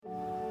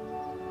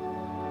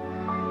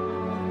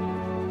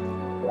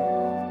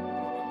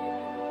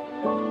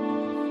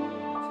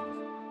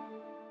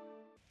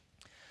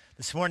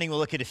This morning we'll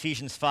look at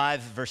Ephesians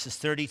 5, verses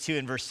 32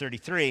 and verse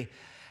 33.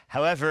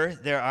 However,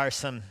 there are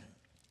some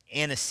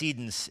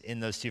antecedents in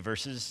those two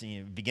verses.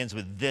 It begins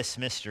with this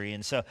mystery.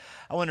 And so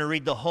I want to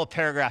read the whole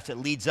paragraph that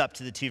leads up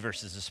to the two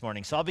verses this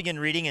morning. So I'll begin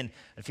reading in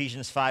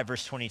Ephesians 5,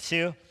 verse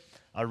 22.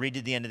 I'll read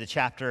to the end of the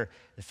chapter.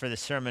 For the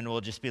sermon, we'll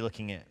just be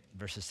looking at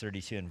verses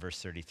 32 and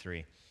verse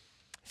 33.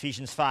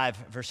 Ephesians 5,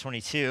 verse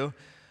 22.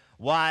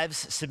 Wives,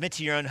 submit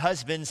to your own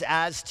husbands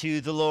as to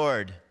the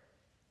Lord.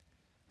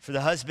 For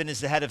the husband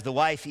is the head of the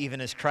wife, even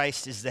as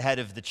Christ is the head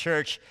of the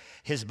church,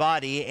 his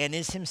body, and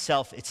is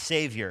himself its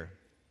Savior.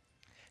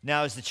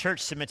 Now, as the church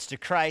submits to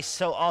Christ,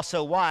 so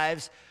also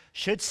wives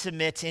should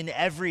submit in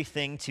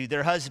everything to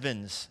their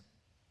husbands.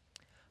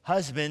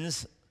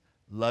 Husbands,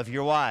 love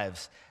your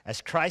wives,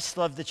 as Christ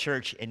loved the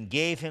church and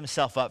gave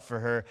himself up for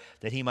her,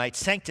 that he might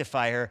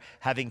sanctify her,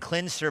 having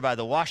cleansed her by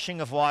the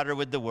washing of water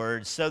with the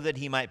word, so that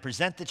he might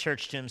present the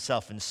church to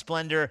himself in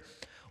splendor,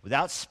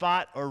 without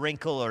spot or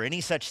wrinkle or any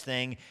such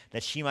thing,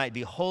 that she might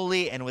be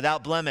holy and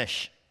without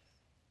blemish.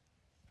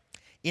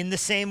 In the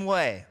same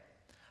way,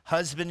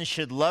 husbands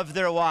should love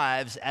their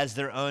wives as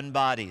their own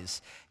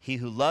bodies. He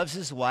who loves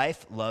his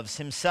wife loves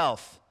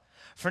himself.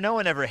 For no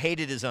one ever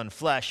hated his own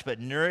flesh, but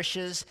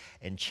nourishes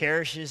and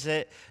cherishes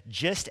it,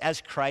 just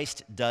as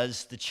Christ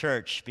does the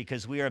church,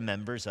 because we are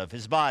members of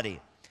his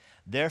body.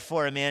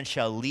 Therefore, a man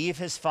shall leave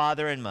his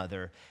father and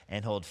mother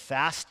and hold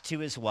fast to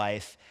his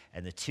wife,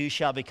 and the two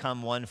shall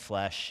become one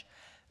flesh.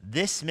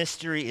 This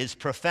mystery is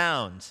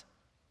profound,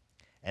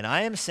 and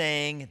I am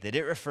saying that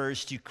it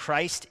refers to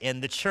Christ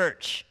and the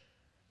church.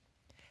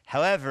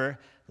 However,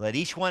 let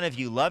each one of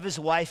you love his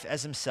wife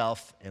as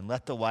himself, and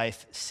let the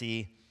wife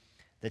see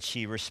that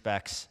she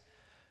respects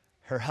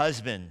her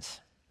husband.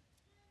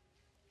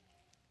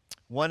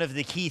 One of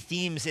the key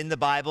themes in the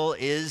Bible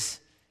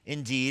is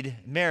indeed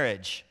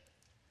marriage.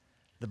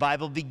 The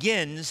Bible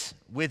begins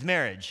with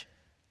marriage.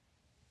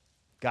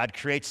 God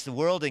creates the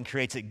world and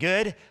creates it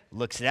good,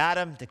 looks at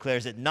Adam,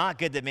 declares it not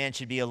good that man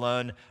should be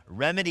alone,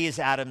 remedies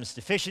Adam's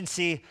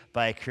deficiency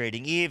by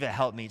creating Eve, a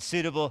helpmeet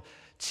suitable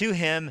to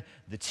him.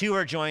 The two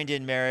are joined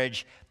in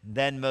marriage.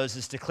 Then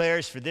Moses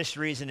declares, for this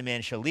reason a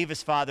man shall leave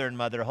his father and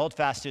mother, hold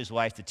fast to his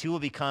wife, the two will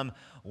become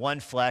one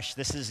flesh.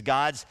 This is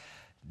God's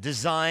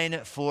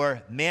design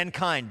for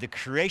mankind. The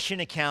creation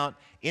account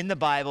in the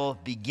Bible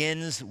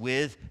begins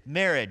with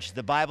marriage.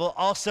 The Bible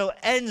also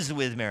ends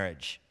with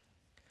marriage.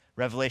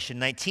 Revelation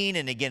 19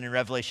 and again in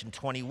Revelation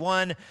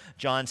 21,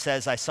 John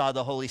says, I saw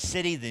the holy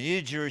city, the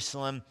new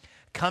Jerusalem,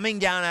 coming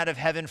down out of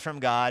heaven from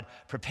God,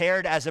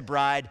 prepared as a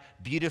bride,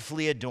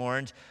 beautifully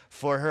adorned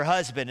for her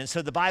husband. And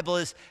so the Bible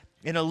is,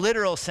 in a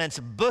literal sense,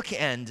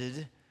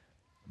 bookended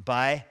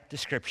by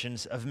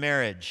descriptions of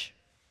marriage.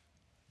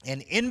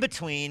 And in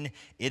between,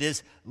 it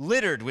is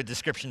littered with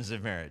descriptions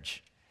of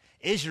marriage.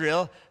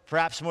 Israel,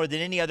 perhaps more than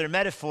any other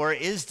metaphor,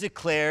 is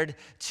declared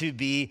to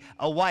be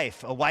a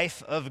wife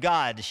of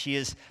God. She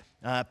is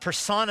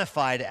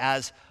personified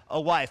as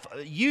a wife,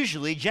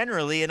 usually,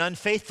 generally, an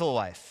unfaithful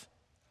wife.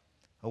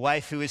 A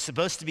wife who is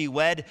supposed to be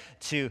wed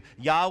to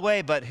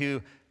Yahweh, but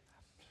who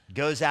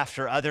goes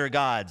after other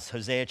gods.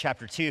 Hosea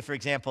chapter 2, for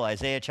example,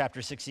 Isaiah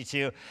chapter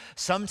 62.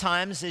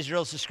 Sometimes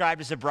Israel is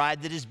described as a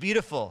bride that is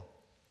beautiful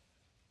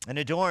and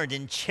adorned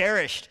and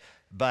cherished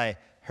by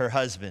her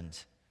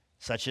husband,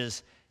 such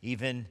as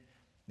even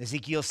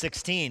Ezekiel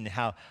 16,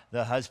 how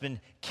the husband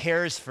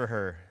cares for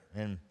her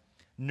and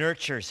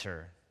nurtures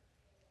her.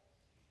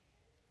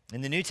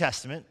 In the New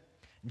Testament,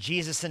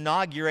 Jesus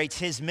inaugurates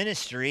his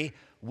ministry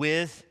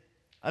with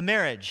a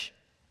marriage.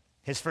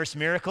 His first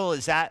miracle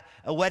is at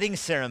a wedding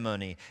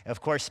ceremony. Of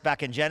course,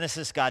 back in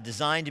Genesis, God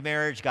designed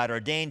marriage, God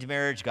ordained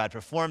marriage, God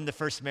performed the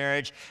first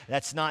marriage.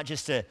 That's not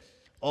just an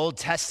Old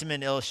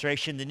Testament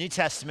illustration. The New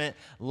Testament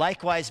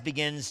likewise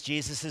begins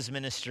Jesus'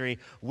 ministry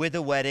with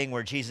a wedding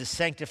where Jesus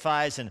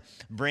sanctifies and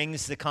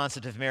brings the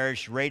concept of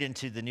marriage right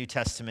into the New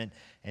Testament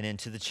and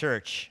into the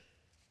church.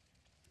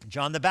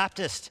 John the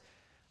Baptist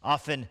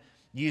often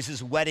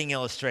uses wedding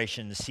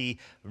illustrations.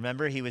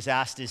 Remember, he was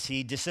asked, is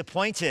he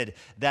disappointed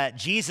that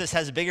Jesus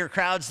has bigger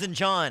crowds than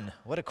John?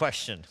 What a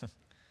question.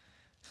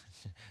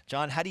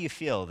 John, how do you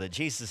feel that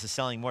Jesus is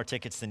selling more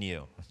tickets than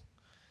you?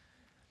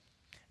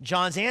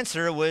 John's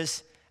answer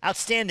was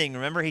outstanding.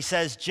 Remember, he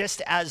says,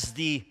 just as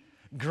the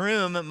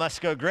groom must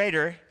go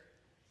greater,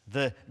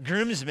 the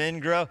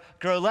groomsmen grow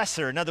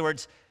lesser. In other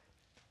words,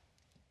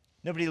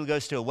 nobody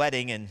goes to a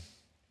wedding and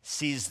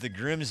sees the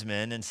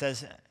groomsmen and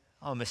says,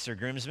 oh, Mr.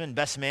 Groomsman,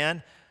 best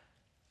man,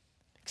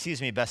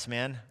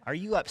 are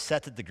you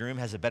upset that the groom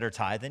has a better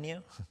tie than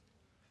you?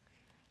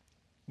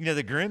 You know,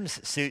 the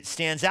groom's suit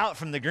stands out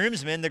from the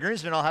groomsmen. The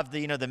groomsmen all have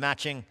the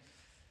matching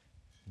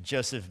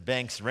Joseph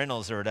Banks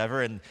Reynolds or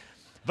whatever,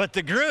 but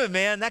the groom,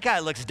 man, that guy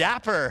looks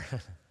dapper.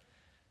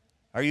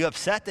 Are you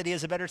upset that he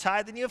has a better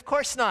tie than you? Of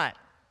course not.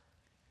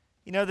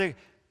 You know, the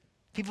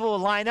people will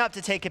line up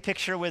to take a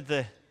picture with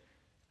the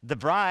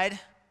bride.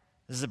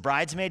 Does the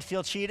bridesmaid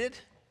feel cheated?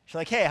 She's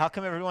like, hey, how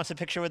come everyone wants a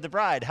picture with the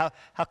bride?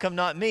 How come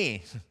not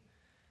me?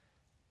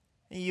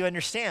 You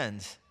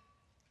understand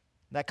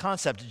that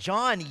concept.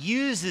 John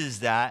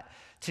uses that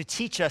to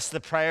teach us the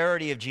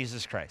priority of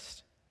Jesus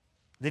Christ.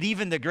 That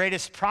even the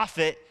greatest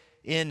prophet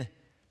in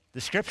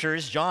the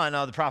scriptures, John,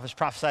 the prophets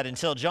prophesied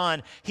until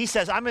John, he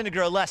says, I'm going to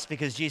grow less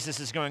because Jesus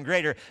is growing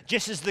greater.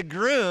 Just as the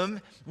groom,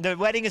 the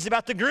wedding is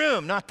about the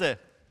groom, not the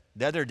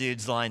other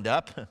dudes lined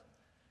up.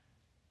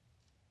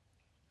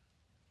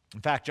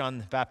 In fact, John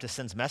the Baptist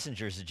sends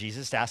messengers to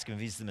Jesus to ask him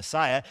if he's the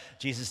Messiah.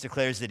 Jesus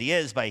declares that he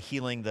is by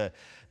healing the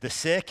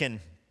sick and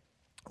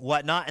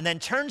whatnot, and then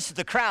turns to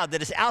the crowd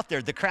that is out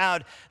there, the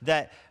crowd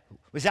that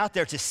was out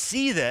there to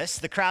see this,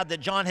 the crowd that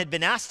John had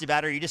been asked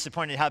about, are you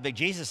disappointed how big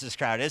Jesus'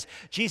 crowd is?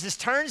 Jesus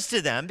turns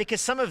to them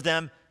because some of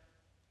them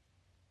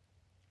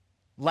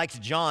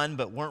liked John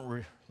but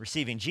weren't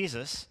receiving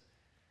Jesus,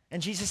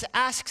 and Jesus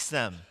asks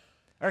them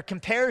or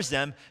compares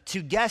them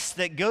to guests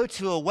that go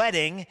to a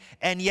wedding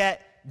and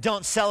yet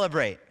don't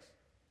celebrate.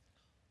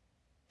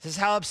 He says,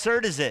 how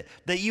absurd is it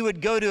that you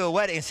would go to a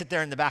wedding and sit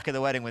there in the back of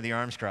the wedding with your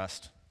arms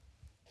crossed?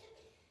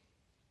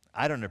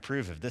 I don't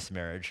approve of this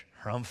marriage,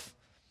 Rumpf.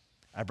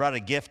 I brought a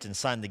gift and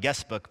signed the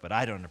guest book, but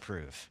I don't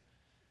approve.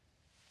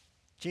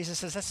 Jesus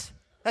says,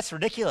 that's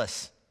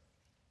ridiculous.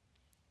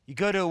 You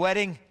go to a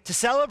wedding to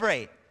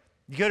celebrate.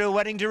 You go to a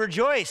wedding to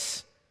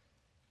rejoice.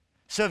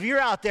 So if you're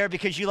out there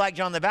because you like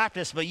John the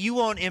Baptist, but you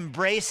won't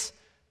embrace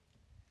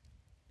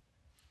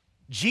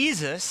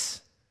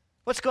Jesus,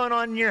 what's going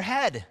on in your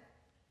head?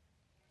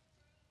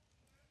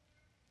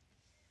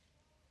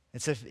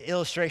 It's an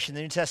illustration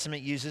the New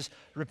Testament uses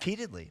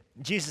repeatedly.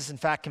 Jesus, in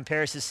fact,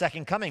 compares his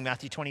second coming,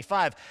 Matthew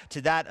 25,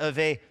 to that of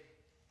a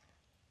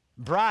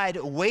bride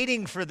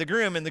waiting for the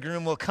groom, and the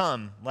groom will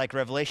come, like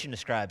Revelation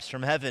describes,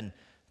 from heaven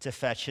to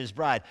fetch his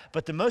bride.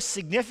 But the most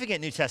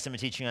significant New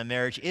Testament teaching on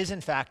marriage is,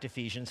 in fact,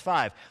 Ephesians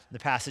 5, the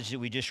passage that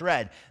we just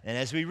read. And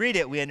as we read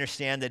it, we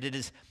understand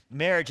that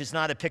marriage is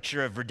not a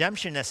picture of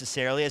redemption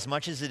necessarily as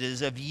much as it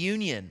is of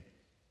union,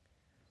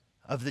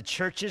 of the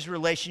church's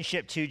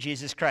relationship to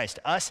Jesus Christ,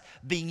 us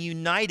being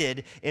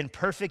united in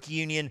perfect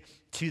union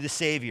to the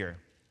Savior.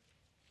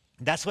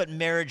 That's what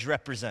marriage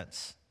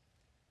represents.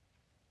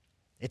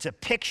 It's a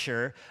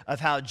picture of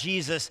how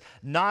Jesus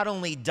not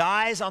only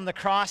dies on the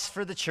cross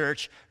for the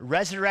church,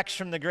 resurrects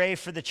from the grave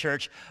for the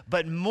church,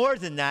 but more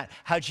than that,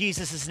 how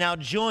Jesus is now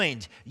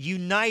joined,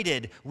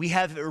 united. We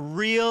have a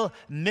real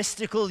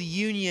mystical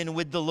union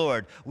with the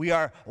Lord. We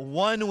are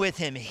one with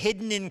him,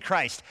 hidden in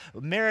Christ.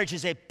 Marriage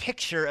is a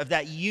picture of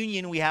that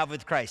union we have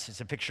with Christ.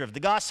 It's a picture of the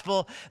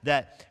gospel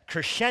that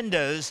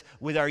crescendos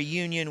with our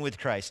union with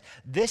Christ.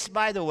 This,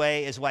 by the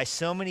way, is why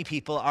so many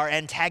people are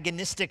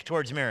antagonistic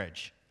towards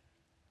marriage.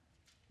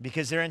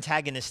 Because they're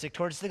antagonistic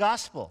towards the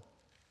gospel.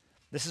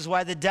 This is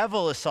why the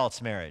devil assaults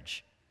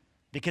marriage.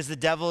 Because the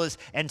devil is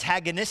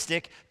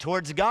antagonistic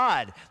towards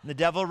God. The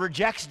devil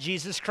rejects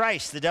Jesus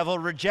Christ. The devil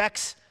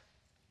rejects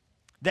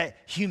that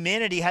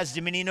humanity has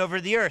dominion over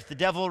the earth. The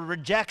devil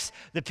rejects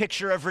the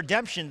picture of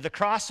redemption. The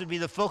cross would be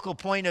the focal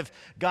point of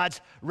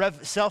God's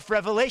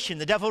self-revelation.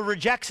 The devil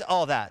rejects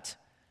all that.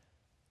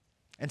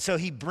 And so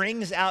he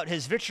brings out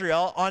his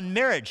vitriol on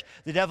marriage.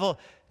 The devil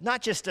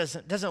not just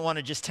doesn't want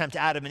to just tempt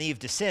Adam and Eve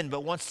to sin,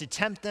 but wants to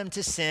tempt them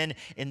to sin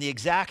in the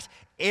exact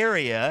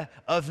area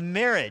of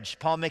marriage.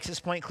 Paul makes this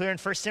point clear in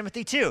 1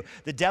 Timothy 2.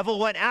 The devil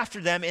went after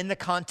them in the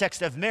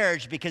context of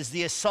marriage because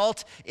the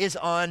assault is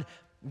on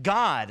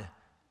God,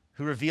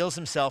 who reveals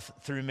himself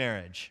through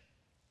marriage.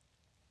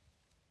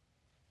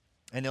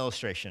 An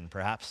illustration,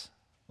 perhaps,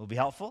 will be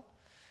helpful.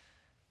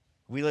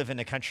 We live in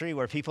a country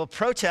where people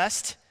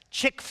protest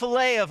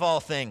Chick-fil-A of all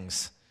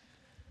things.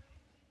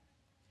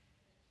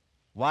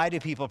 Why do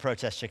people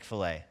protest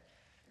Chick-fil-A?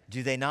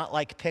 Do they not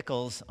like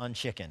pickles on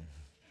chicken?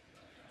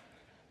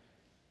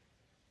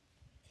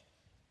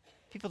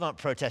 People don't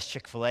protest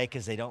Chick-fil-A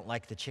because they don't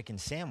like the chicken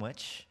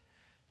sandwich.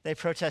 They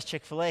protest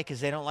Chick-fil-A because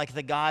they don't like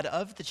the God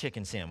of the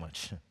chicken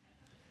sandwich.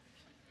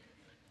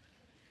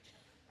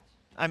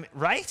 I mean,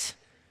 right?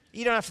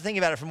 You don't have to think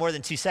about it for more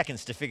than 2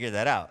 seconds to figure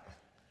that out.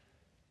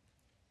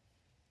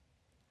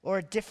 Or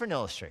a different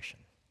illustration.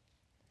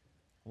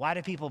 Why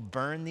do people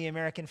burn the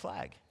American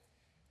flag?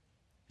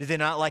 Do they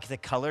not like the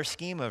color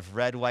scheme of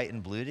red, white,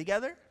 and blue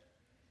together?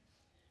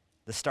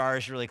 The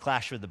stars really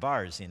clash with the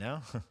bars, you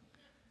know?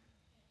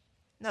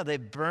 No, they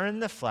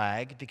burn the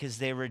flag because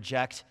they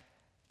reject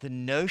the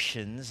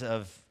notions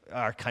of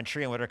our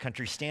country and what our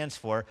country stands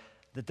for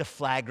that the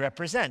flag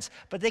represents.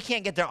 But they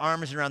can't get their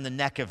arms around the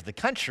neck of the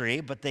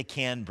country, but they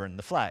can burn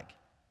the flag.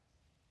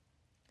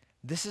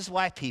 This is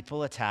why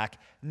people attack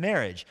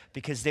marriage,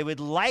 because they would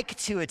like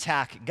to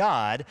attack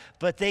God,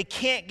 but they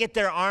can't get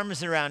their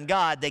arms around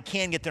God. They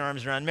can get their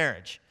arms around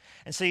marriage.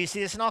 And so you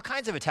see this in all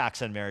kinds of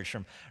attacks on marriage,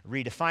 from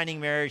redefining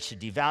marriage to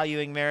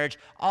devaluing marriage,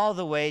 all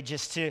the way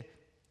just to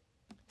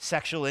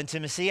sexual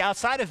intimacy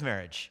outside of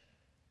marriage.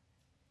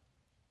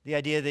 The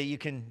idea that you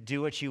can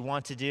do what you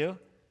want to do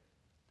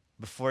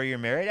before you're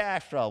married.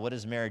 After all, what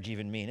does marriage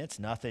even mean? It's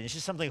nothing. It's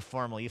just something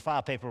formal. You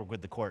file paperwork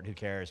with the court. Who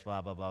cares?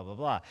 Blah, blah, blah, blah,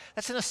 blah.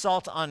 That's an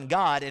assault on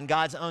God and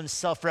God's own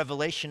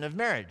self-revelation of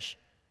marriage.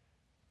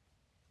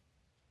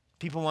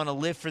 People want to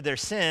live for their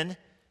sin,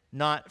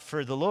 not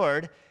for the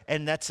Lord,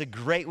 and that's a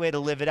great way to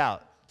live it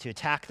out, to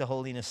attack the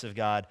holiness of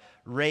God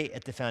right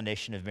at the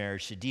foundation of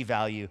marriage, to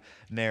devalue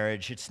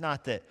marriage. It's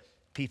not that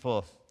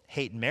people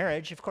hate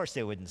marriage. Of course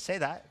they wouldn't say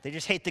that. They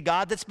just hate the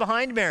God that's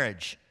behind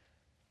marriage.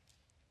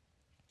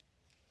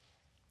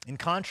 In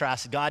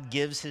contrast, God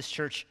gives his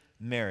church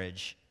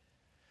marriage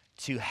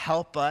to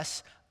help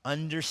us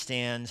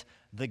understand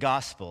the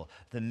gospel.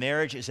 The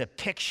marriage is a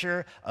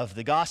picture of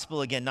the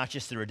gospel. Again, not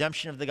just the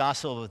redemption of the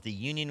gospel, but the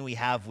union we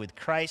have with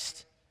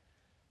Christ.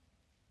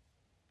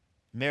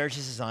 Marriage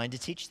is designed to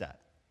teach that.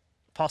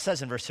 Paul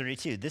says in verse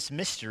 32, this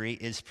mystery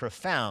is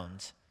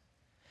profound.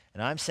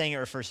 And I'm saying it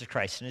refers to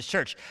Christ and his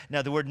church.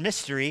 Now, the word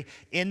mystery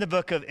in the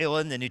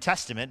in the New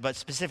Testament, but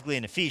specifically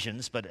in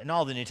Ephesians, but in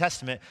all the New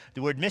Testament,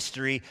 the word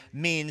mystery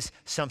means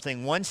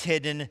something once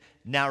hidden,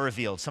 now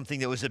revealed. Something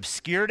that was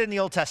obscured in the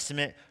Old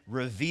Testament,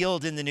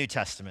 revealed in the New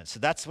Testament. So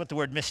that's what the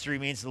word mystery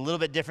means. It's a little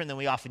bit different than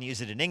we often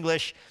use it in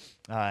English.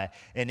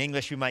 In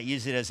English, we might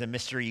use it as a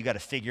mystery. You got to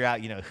figure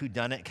out, who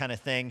done it kind of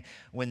thing.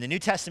 When the New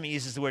Testament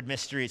uses the word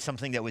mystery, it's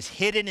something that was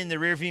hidden in the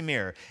rearview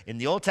mirror. In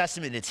the Old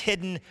Testament, it's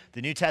hidden.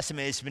 The New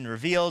Testament, it's been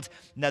revealed.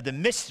 Now, the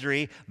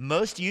mystery,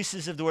 most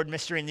uses of the word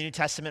mystery in the New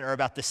Testament are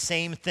about the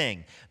same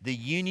thing, the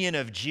union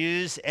of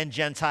Jews and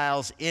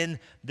Gentiles in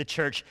the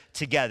church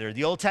together.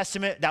 The Old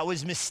Testament, that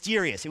was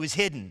mysterious. It was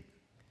hidden.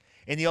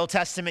 In the Old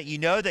Testament, you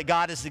know that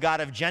God is the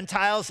God of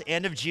Gentiles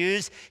and of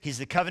Jews. He's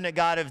the covenant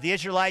God of the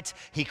Israelites.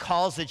 He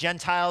calls the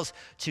Gentiles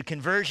to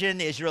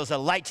conversion. Israel is a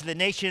light to the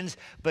nations,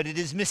 but it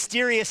is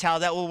mysterious how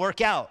that will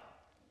work out.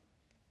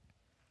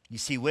 You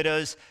see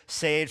widows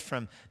saved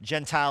from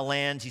Gentile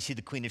lands. You see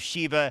the Queen of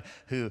Sheba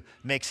who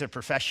makes a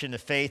profession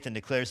of faith and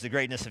declares the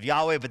greatness of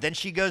Yahweh, but then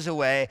she goes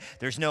away.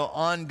 There's no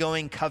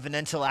ongoing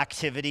covenantal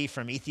activity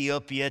from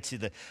Ethiopia to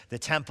the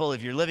temple.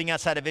 If you're living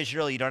outside of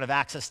Israel, you don't have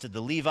access to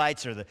the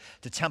Levites or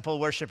the temple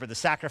worship or the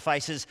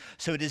sacrifices.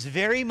 So it is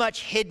very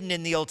much hidden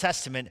in the Old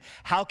Testament.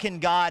 How can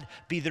God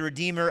be the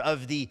redeemer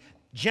of the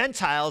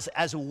Gentiles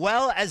as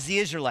well as the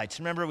Israelites?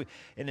 Remember,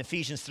 in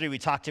Ephesians 3, we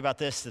talked about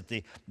this, that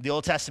the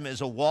Old Testament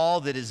is a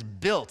wall that is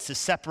built to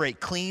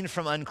separate clean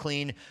from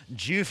unclean,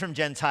 Jew from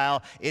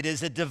Gentile. It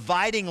is a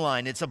dividing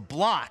line. It's a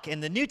block.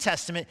 And the New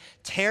Testament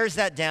tears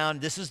that down.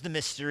 This is the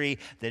mystery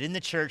that in the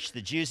church,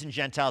 the Jews and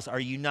Gentiles are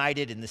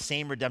united in the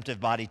same redemptive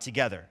body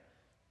together.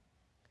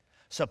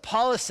 So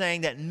Paul is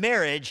saying that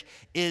marriage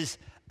is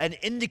an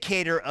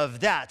indicator of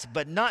that,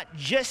 but not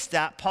just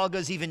that. Paul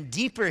goes even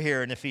deeper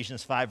here in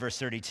Ephesians 5, verse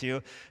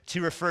 32,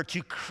 to refer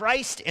to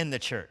Christ in the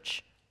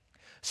church.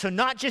 So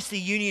not just the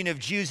union of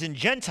Jews and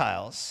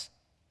Gentiles,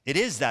 it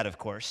is that, of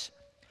course,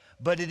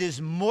 but it is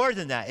more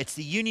than that. It's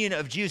the union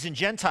of Jews and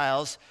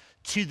Gentiles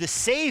to the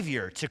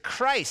Savior, to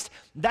Christ.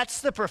 That's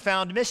the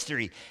profound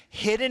mystery,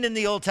 hidden in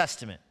the Old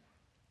Testament.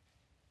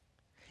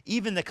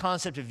 Even the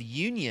concept of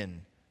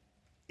union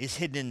is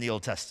hidden in the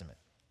Old Testament.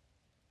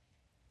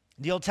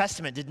 The Old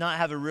Testament did not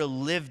have a real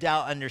lived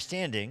out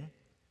understanding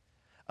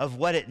of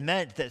what it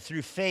meant that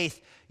through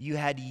faith you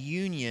had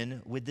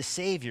union with the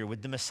Savior,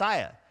 with the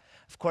Messiah.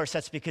 Of course,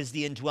 that's because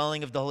the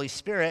indwelling of the Holy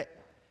Spirit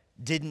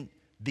didn't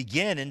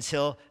begin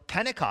until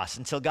Pentecost,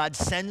 until God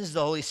sends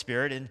the Holy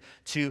Spirit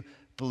into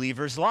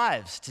believers'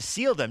 lives to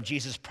seal them.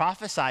 Jesus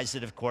prophesies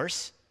it, of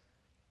course,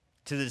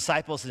 to the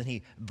disciples, and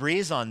he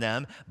breathes on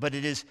them, but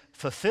it is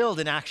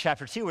fulfilled in Acts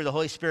chapter 2 where the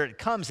Holy Spirit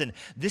comes, and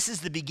this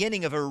is the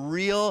beginning of a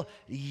real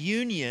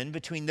union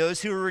between those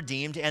who are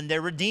redeemed and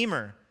their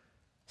Redeemer,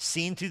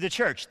 seen through the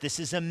church. This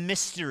is a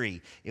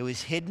mystery. It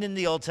was hidden in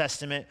the Old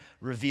Testament,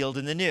 revealed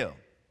in the New.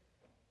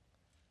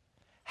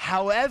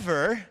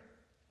 However,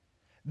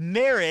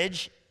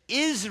 marriage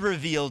is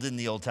revealed in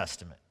the Old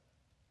Testament.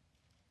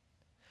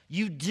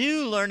 You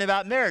do learn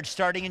about marriage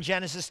starting in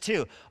Genesis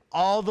 2,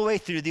 all the way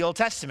through the Old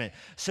Testament.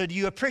 So do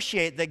you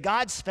appreciate that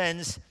God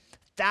spends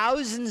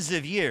thousands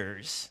of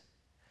years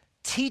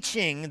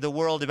teaching the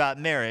world about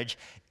marriage,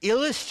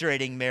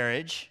 illustrating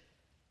marriage,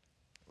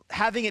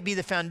 having it be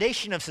the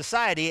foundation of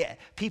society,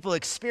 people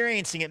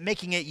experiencing it,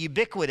 making it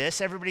ubiquitous,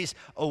 everybody's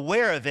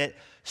aware of it,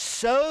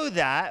 so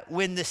that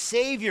when the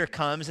Savior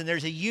comes and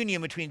there's a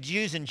union between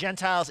Jews and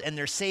Gentiles and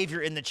their Savior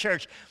in the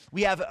church,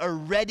 we have a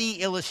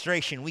ready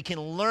illustration. We can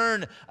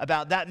learn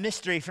about that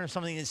mystery from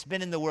something that's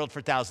been in the world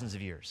for thousands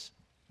of years.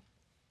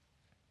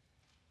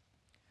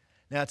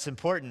 Now, it's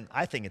important,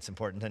 I think it's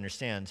important to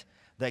understand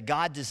that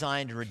God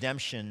designed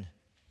redemption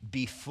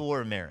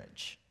before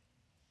marriage.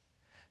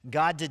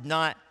 God did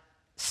not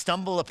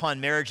stumble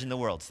upon marriage in the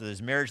world. So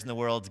there's marriage in the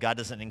world. God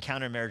doesn't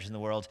encounter marriage in the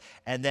world.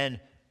 And then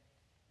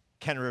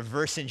kind of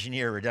reverse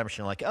engineer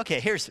redemption. Like, okay,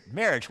 here's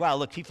marriage. Wow,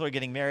 look, people are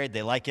getting married.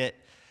 They like it.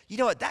 You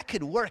know what? That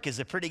could work as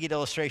a pretty good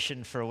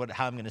illustration for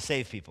how I'm going to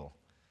save people.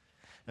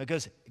 It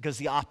goes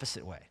the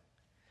opposite way.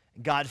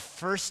 God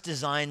first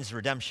designs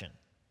redemption.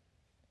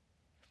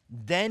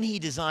 Then he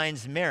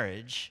designs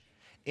marriage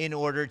in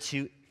order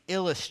to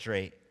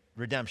illustrate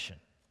redemption.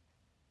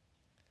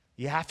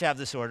 You have to have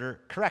this order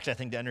correct, I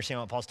think, to understand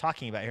what Paul's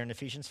talking about here in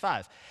Ephesians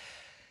 5.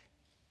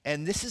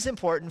 And this is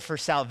important for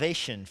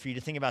salvation, for you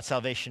to think about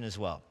salvation as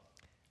well.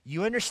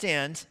 You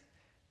understand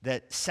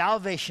that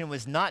salvation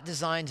was not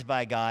designed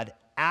by God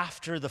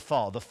after the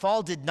fall. The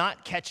fall did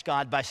not catch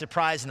God by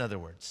surprise, in other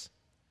words.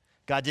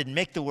 God didn't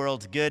make the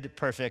world good,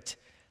 perfect,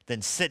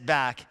 then sit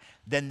back.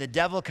 Then the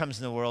devil comes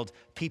in the world.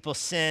 People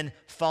sin,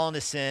 fall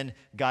into sin.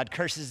 God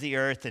curses the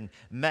earth and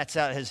metes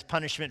out his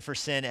punishment for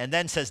sin and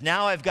then says,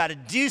 now I've got to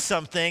do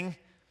something.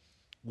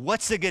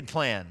 What's a good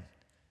plan?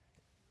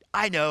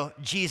 I know,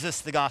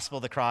 Jesus, the gospel,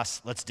 the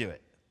cross, let's do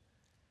it.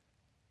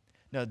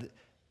 No,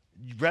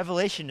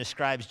 Revelation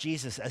describes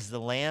Jesus as the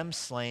lamb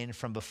slain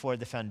from before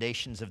the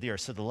foundations of the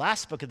earth. So the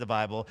last book of the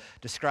Bible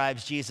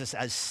describes Jesus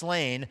as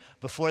slain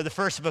before the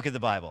first book of the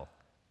Bible.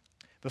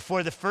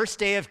 Before the first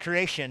day of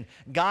creation,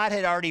 God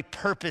had already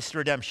purposed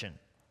redemption.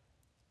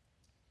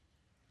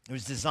 It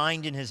was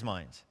designed in his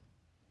mind.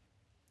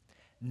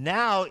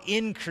 Now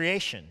in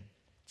creation,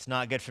 it's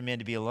not good for man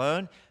to be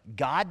alone.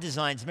 God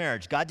designs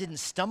marriage. God didn't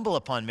stumble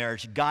upon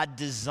marriage. God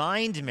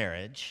designed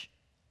marriage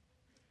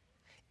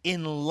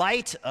in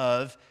light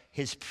of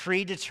his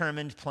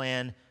predetermined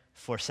plan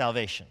for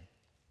salvation.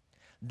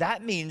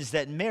 That means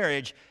that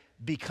marriage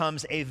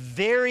becomes a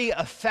very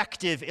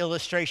effective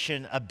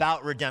illustration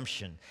about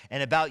redemption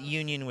and about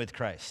union with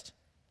Christ.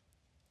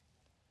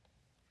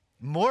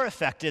 More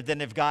effective than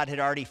if God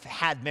had already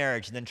had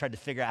marriage and then tried to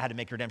figure out how to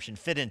make redemption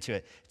fit into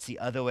it. It's the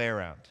other way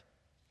around.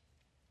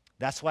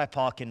 That's why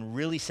Paul can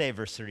really say,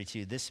 verse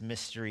 32, this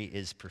mystery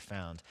is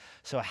profound.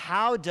 So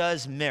how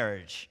does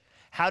marriage,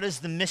 how does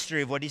the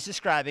mystery of what he's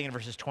describing in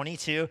verses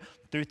 22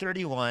 through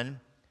 31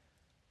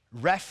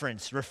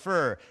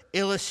 refer,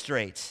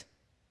 illustrate,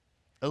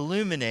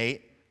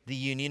 illuminate the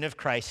union of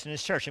Christ and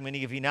his church? I'm going to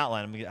give you an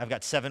outline. I've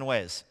got 7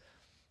 ways.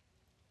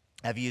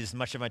 I've used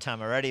much of my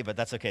time already, but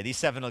that's okay. These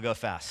 7 will go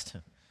fast.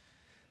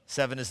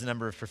 7 is the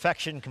number of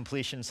perfection,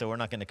 completion, so we're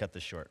not going to cut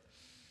this short.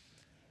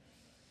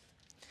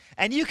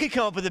 And you could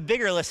come up with a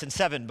bigger list than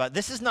 7, but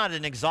this is not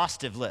an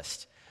exhaustive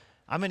list.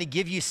 I'm going to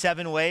give you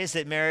 7 ways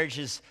that marriage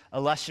is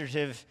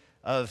illustrative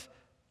of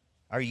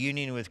our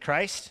union with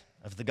Christ,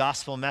 of the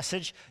gospel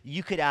message.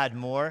 You could add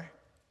more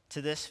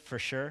to this for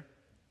sure.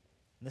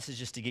 This is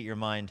just to get your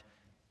mind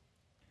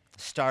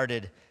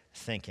started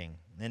thinking.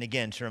 And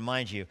again, to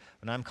remind you,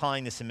 when I'm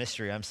calling this a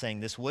mystery, I'm saying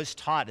this was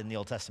taught in the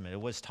Old Testament.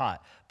 It was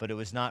taught, but it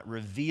was not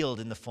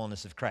revealed in the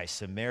fullness of Christ.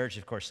 So marriage,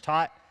 of course,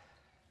 taught,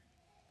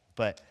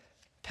 but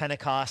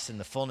Pentecost and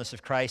the fullness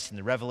of Christ and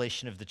the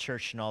revelation of the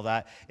church and all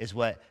that is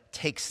what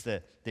takes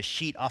the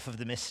sheet off of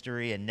the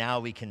mystery, and now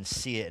we can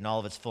see it in all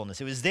of its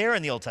fullness. It was there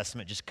in the Old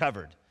Testament, just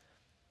covered.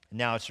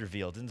 Now it's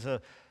revealed. And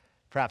so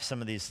perhaps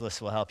some of these lists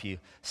will help you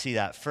see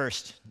that.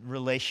 First,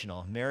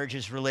 relational. Marriage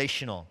is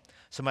relational.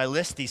 So my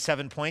list, these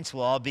 7 points,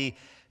 will all be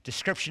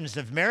descriptions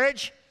of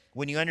marriage.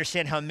 When you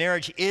understand how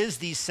marriage is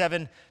these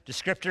 7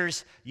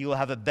 descriptors, you will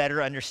have a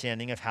better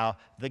understanding of how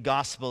the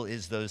gospel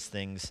is those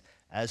things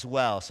as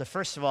well. So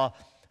first of all,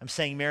 I'm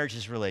saying marriage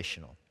is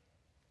relational.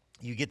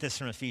 You get this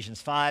from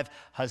Ephesians 5.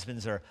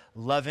 Husbands are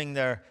loving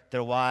their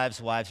wives.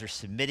 Wives are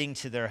submitting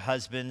to their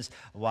husbands.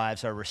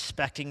 Wives are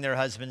respecting their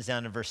husbands.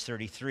 Down in verse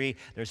 33,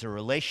 there's a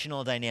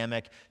relational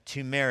dynamic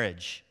to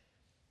marriage.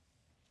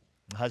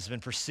 The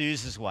husband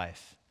pursues his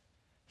wife.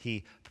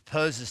 He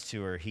proposes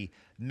to her. He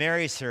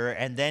marries her,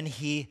 and then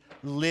he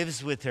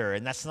lives with her.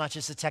 And that's not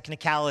just a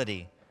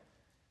technicality.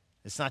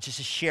 It's not just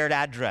a shared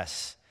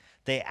address.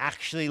 They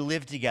actually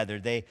live together.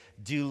 They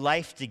do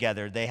life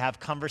together. They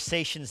have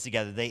conversations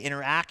together. They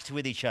interact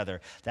with each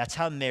other. That's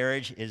how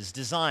marriage is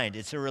designed.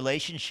 It's a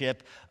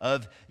relationship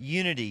of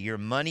unity. Your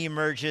money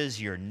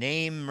merges, your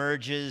name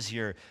merges,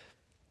 your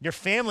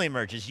family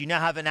merges. You now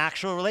have an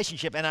actual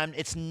relationship. And I want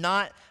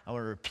to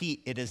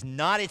repeat, it is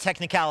not a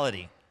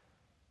technicality.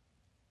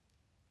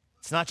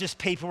 It's not just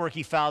paperwork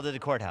you filed at the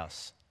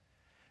courthouse.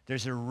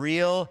 There's a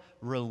real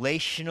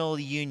relational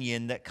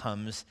union that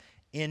comes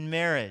in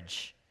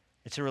marriage.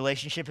 It's a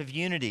relationship of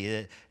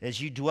unity.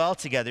 As you dwell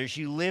together, as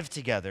you live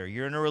together,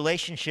 you're in a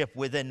relationship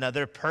with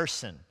another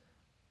person.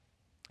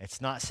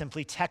 It's not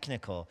simply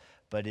technical,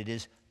 but it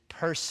is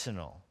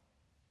personal.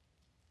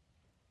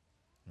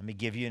 Let me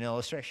give you an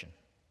illustration.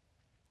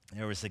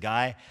 There was a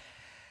guy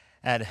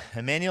at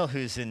Emmanuel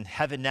who's in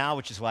heaven now,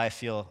 which is why I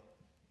feel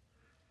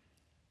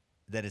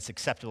that it's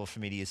acceptable for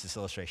me to use this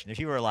illustration. If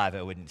you were alive,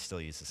 I wouldn't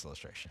still use this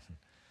illustration.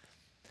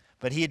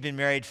 But he had been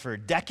married for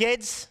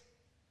decades.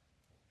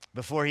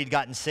 Before he'd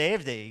gotten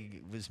saved,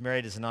 he was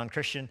married as a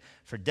non-Christian.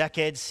 For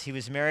decades, he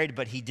was married,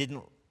 but he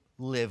didn't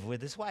live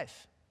with his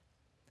wife.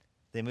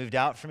 They moved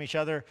out from each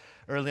other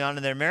early on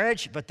in their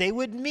marriage, but they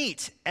would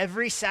meet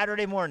every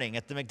Saturday morning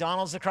at the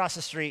McDonald's across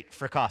the street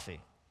for coffee.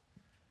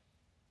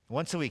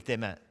 Once a week they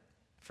met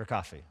for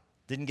coffee.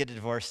 Didn't get a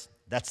divorce.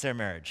 That's their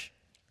marriage.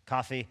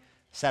 Coffee,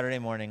 Saturday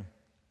morning,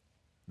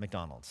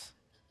 McDonald's.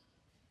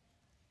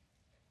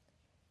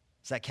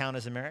 Does that count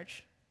as a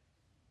marriage?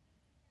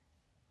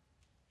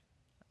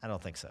 I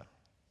don't think so.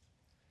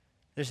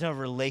 There's no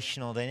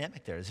relational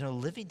dynamic there. There's no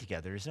living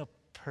together. There's no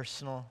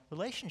personal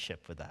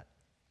relationship with that.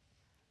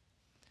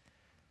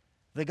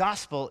 The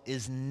gospel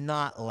is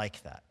not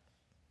like that.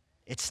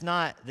 It's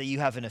not that you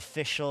have an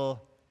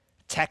official,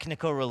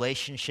 technical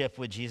relationship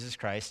with Jesus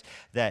Christ,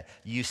 that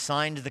you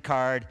signed the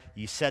card,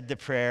 you said the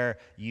prayer,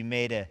 you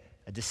made a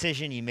a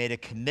decision, you made a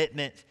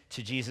commitment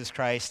to Jesus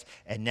Christ,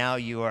 and now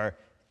you are,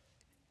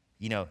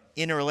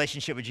 in a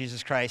relationship with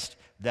Jesus Christ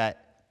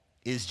that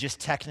is just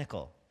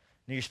technical.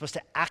 No, you're supposed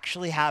to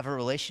actually have a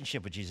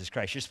relationship with Jesus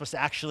Christ. You're supposed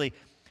to actually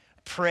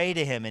pray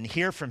to him and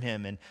hear from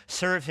him and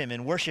serve him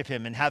and worship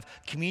him and have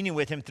communion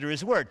with him through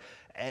his word.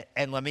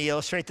 And let me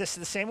illustrate this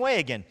the same way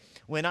again.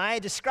 When I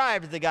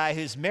described the guy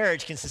whose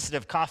marriage consisted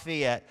of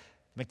coffee at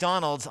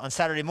McDonald's on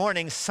Saturday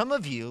mornings, some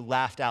of you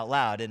laughed out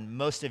loud, and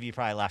most of you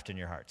probably laughed in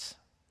your hearts.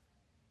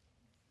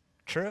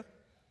 True?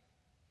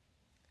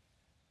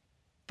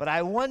 But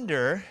I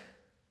wonder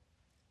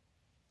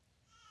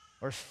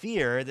or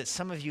fear that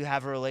some of you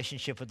have a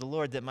relationship with the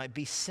Lord that might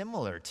be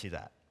similar to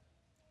that.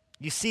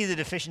 You see the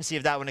deficiency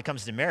of that when it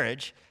comes to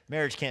marriage.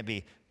 Marriage can't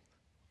be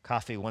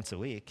coffee once a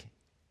week.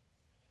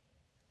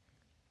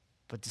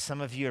 But do some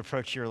of you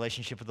approach your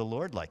relationship with the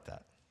Lord like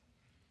that?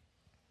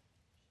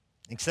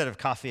 Instead of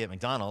coffee at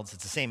McDonald's,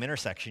 it's the same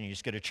intersection. You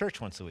just go to church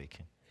once a week.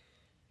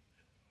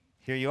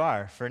 Here you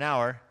are for an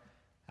hour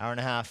and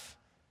a half.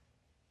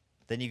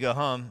 Then you go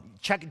home.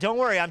 Don't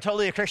worry, I'm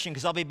totally a Christian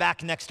because I'll be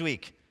back next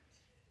week.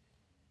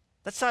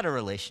 That's not a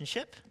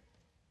relationship.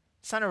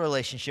 It's not a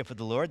relationship with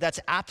the Lord.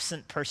 That's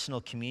absent personal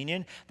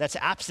communion. That's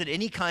absent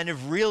any kind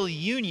of real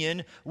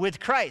union with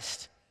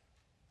Christ.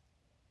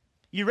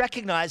 You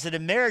recognize that a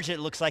marriage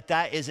that looks like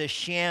that is a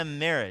sham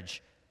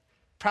marriage.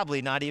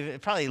 Probably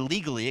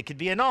legally, it could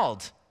be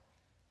annulled.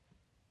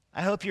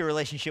 I hope your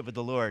relationship with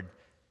the Lord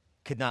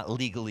could not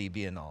legally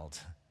be annulled.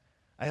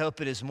 I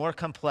hope it is more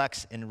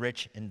complex and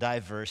rich and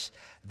diverse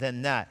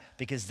than that,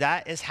 because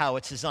that is how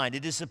it's designed.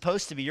 It is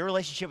supposed to be, your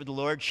relationship with the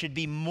Lord should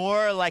be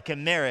more like a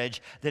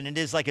marriage than it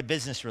is like a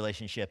business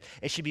relationship.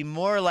 It should be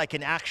more like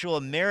an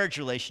actual marriage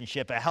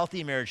relationship, a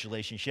healthy marriage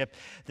relationship,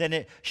 than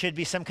it should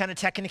be some kind of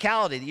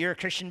technicality that you're a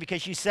Christian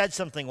because you said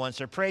something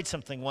once or prayed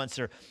something once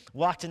or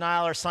walked an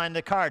aisle or signed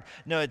a card.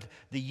 No,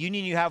 the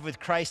union you have with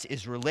Christ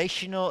is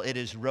relational, it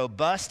is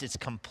robust, it's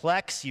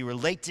complex. You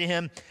relate to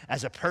him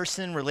as a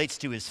person relates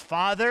to his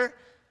father,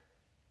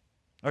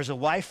 or as a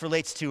wife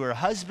relates to her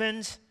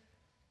husband.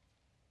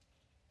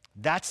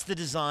 That's the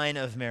design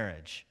of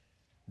marriage.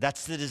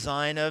 That's the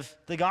design of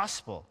the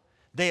gospel.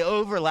 They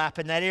overlap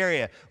in that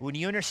area. When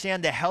you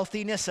understand the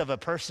healthiness of a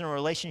personal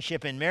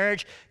relationship in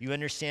marriage, you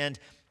understand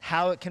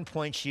how it can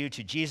point you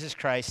to Jesus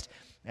Christ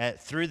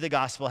through the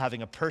gospel,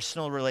 having a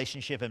personal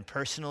relationship and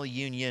personal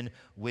union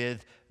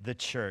with the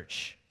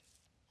church.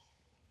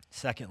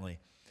 Secondly,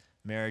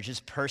 marriage is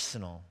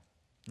personal.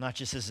 Not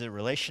just is it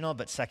relational,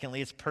 but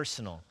secondly, it's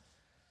personal.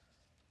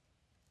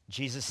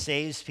 Jesus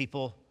saves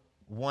people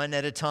one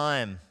at a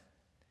time.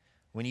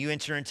 When you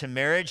enter into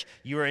marriage,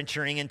 you are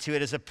entering into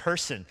it as a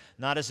person,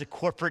 not as a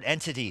corporate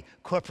entity.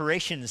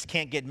 Corporations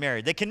can't get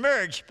married. They can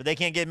merge, but they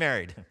can't get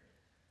married.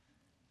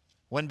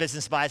 One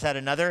business buys out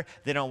another.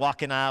 They don't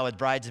walk an aisle with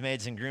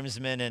bridesmaids and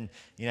groomsmen and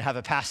have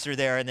a pastor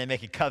there and they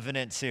make a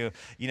covenant to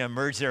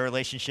merge their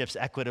relationships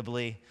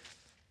equitably.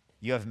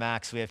 You have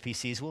Macs, we have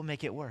PCs. We'll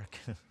make it work.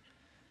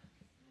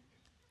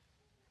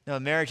 No,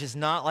 marriage is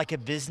not like a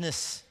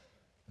business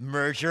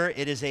merger.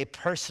 It is a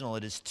personal.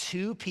 It is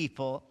two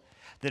people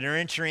that are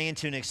entering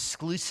into an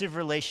exclusive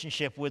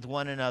relationship with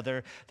one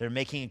another. They're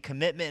making a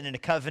commitment and a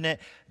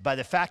covenant. By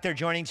the fact they're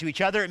joining to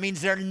each other, it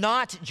means they're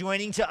not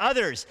joining to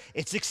others.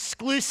 It's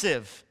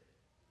exclusive.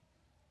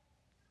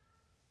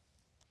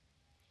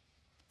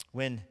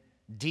 When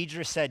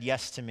Deidre said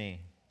yes to me,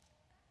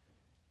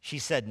 she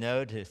said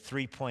no to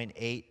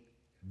 3.8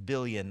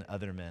 billion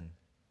other men.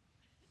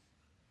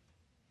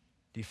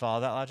 Do you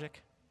follow that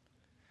logic?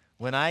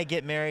 When I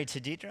get married to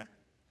Deidre,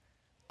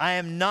 I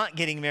am not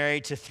getting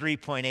married to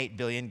 3.8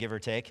 billion, give or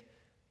take,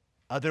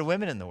 other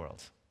women in the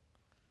world.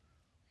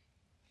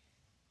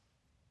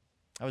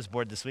 I was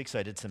bored this week, so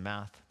I did some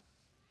math.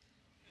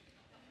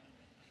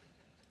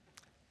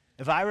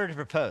 If I were to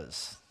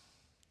propose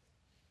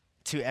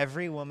to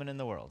every woman in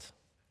the world,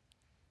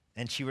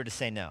 and she were to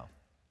say no,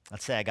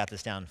 let's say I got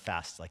this down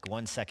fast, like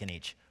 1 second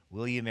each.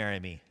 Will you marry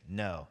me?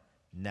 No.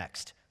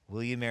 Next.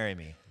 Will you marry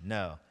me?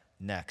 No.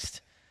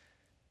 Next.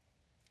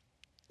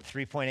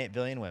 3.8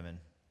 billion women.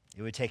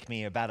 It would take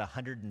me about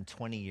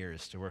 120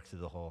 years to work through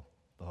the whole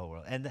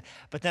world.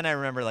 But then I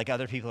remember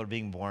other people are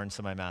being born,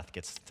 so my math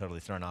gets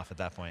totally thrown off at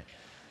that point.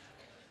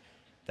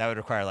 That would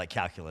require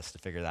calculus to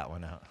figure that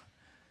one out.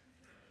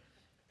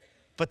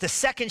 But the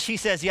second she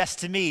says yes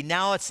to me,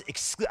 now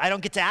I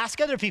don't get to ask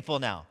other people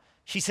now.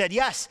 She said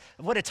yes.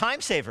 What a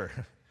time saver.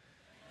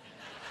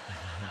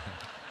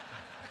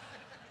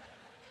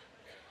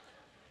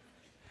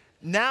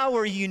 Now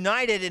we're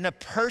united in a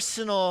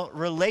personal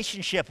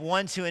relationship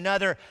one to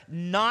another,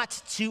 not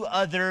to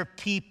other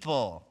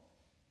people,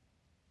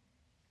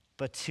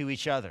 but to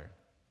each other.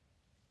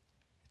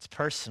 It's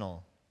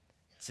personal.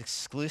 It's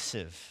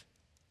exclusive.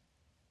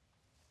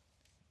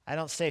 I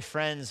don't stay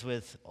friends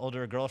with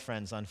older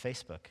girlfriends on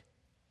Facebook.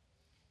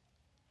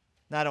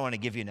 Now, I don't want to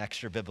give you an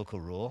extra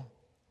biblical rule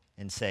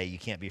and say you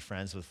can't be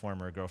friends with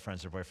former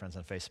girlfriends or boyfriends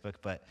on Facebook,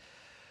 but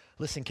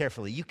listen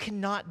carefully. You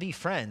cannot be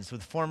friends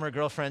with former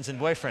girlfriends and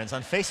boyfriends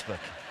on Facebook.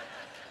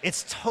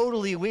 It's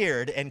totally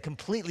weird and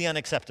completely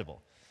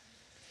unacceptable.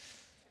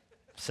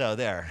 So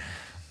there.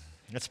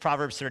 That's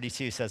Proverbs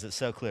 32 says it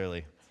so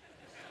clearly.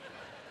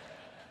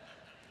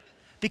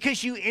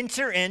 Because you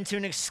enter into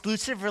an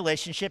exclusive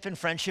relationship and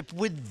friendship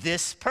with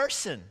this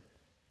person.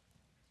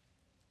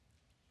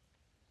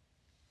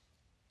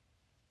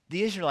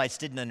 The Israelites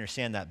didn't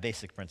understand that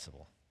basic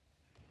principle.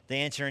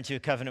 They enter into a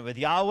covenant with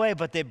Yahweh,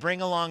 but they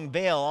bring along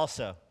Baal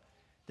also.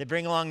 They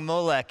bring along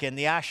Molech and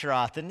the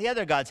Asheroth and the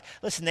other gods.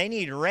 Listen, they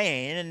need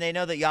rain, and they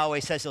know that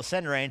Yahweh says he'll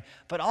send rain,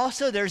 but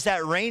also there's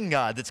that rain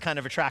god that's kind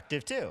of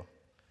attractive too.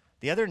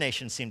 The other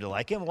nations seem to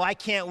like him. Why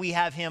can't we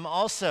have him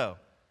also?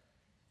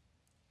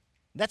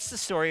 That's the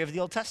story of the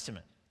Old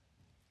Testament.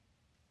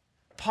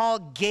 Paul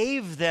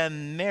gave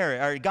them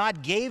marriage, or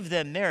God gave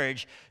them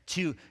marriage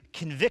to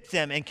convict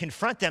them and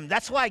confront them.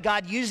 That's why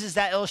God uses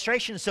that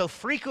illustration so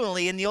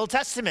frequently in the Old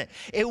Testament.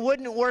 It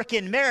wouldn't work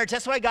in marriage.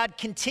 That's why God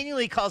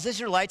continually calls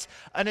Israelites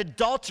an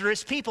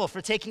adulterous people for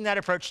taking that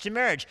approach to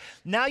marriage.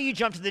 Now you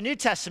jump to the New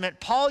Testament.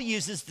 Paul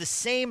uses the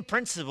same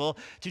principle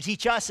to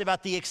teach us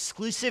about the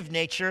exclusive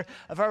nature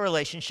of our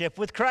relationship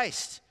with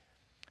Christ.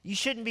 You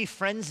shouldn't be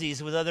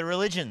frenzies with other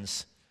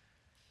religions.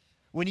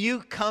 When you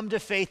come to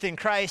faith in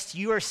Christ,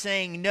 you are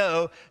saying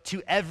no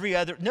to every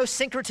other, no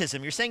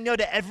syncretism. You're saying no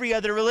to every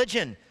other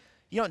religion.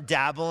 You don't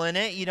dabble in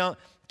it. You don't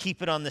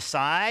keep it on the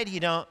side.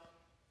 You don't,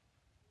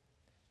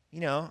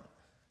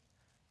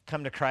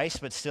 come to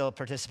Christ but still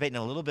participate in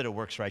a little bit of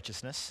works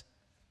righteousness.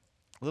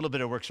 A little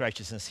bit of works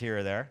righteousness here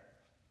or there.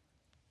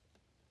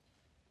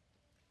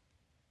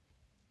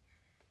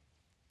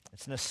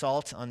 It's an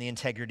assault on the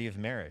integrity of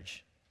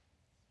marriage.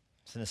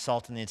 It's an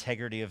assault on the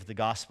integrity of the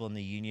gospel and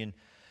the union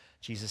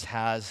Jesus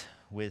has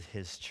with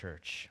his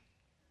church.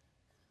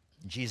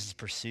 Jesus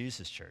pursues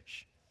his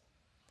church,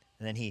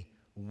 and then he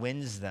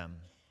wins them,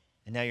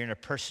 and now you're in a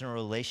personal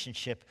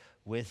relationship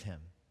with him.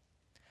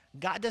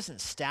 God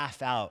doesn't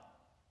staff out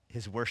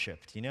his worship.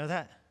 Do you know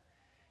that?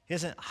 He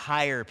doesn't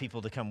hire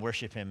people to come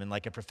worship him in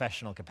like a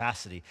professional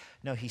capacity.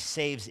 No, he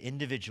saves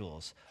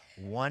individuals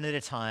one at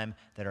a time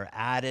that are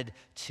added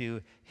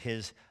to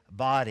his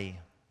body.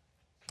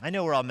 I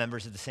know we're all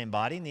members of the same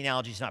body, and the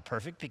analogy is not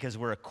perfect because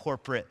we're a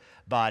corporate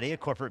body. A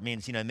corporate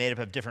means, made up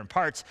of different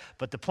parts,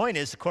 but the point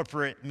is, the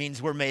corporate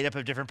means we're made up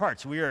of different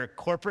parts. We are a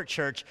corporate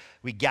church.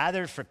 We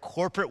gather for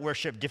corporate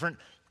worship, different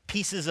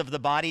pieces of the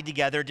body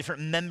together,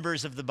 different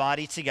members of the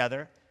body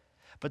together.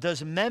 But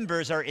those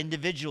members are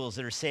individuals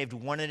that are saved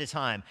one at a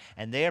time,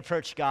 and they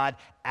approach God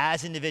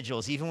as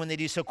individuals. Even when they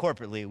do so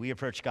corporately, we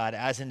approach God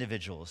as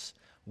individuals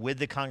with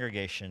the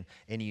congregation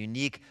in a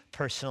unique,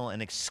 personal,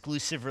 and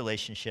exclusive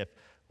relationship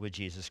with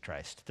Jesus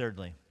Christ.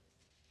 Thirdly,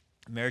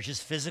 marriage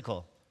is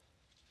physical.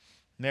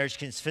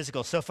 Marriage is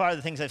physical. So far,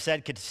 the things I've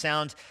said could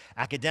sound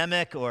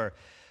academic or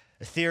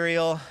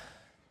ethereal,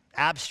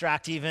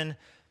 abstract even,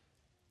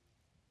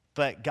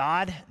 but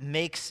God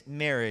makes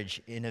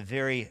marriage in a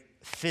very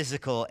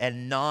physical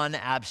and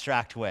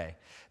non-abstract way.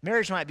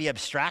 Marriage might be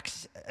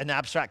an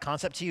abstract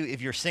concept to you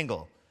if you're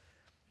single,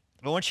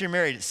 but once you're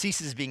married, it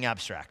ceases being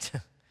abstract.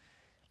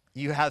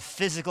 You have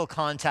physical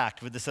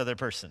contact with this other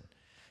person.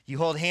 You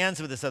hold hands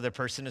with this other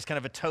person as kind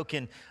of a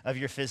token of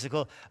your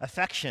physical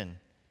affection.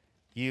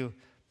 You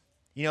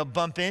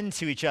bump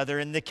into each other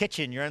in the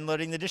kitchen. You're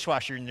unloading the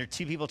dishwasher, and there are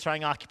two people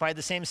trying to occupy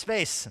the same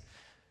space.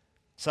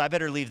 So I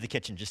better leave the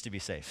kitchen just to be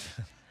safe.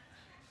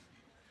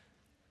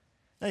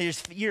 No,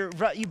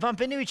 you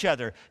bump into each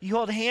other. You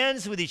hold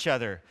hands with each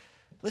other.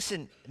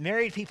 Listen,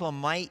 married people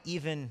might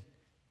even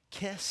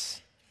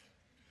kiss.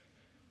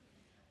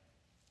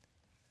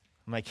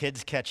 My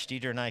kids catch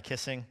Dieter and I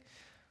kissing.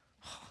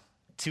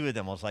 Two of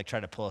them will try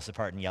to pull us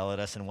apart and yell at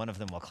us, and one of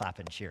them will clap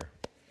and cheer.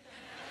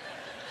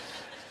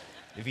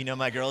 If you know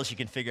my girls, you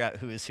can figure out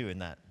who is who in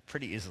that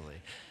pretty easily.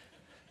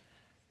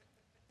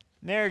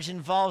 Marriage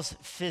involves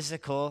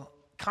physical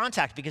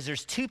contact because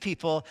there's two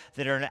people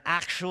that are in an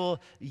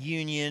actual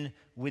union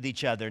with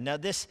each other. Now,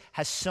 this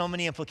has so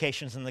many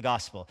implications in the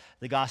gospel.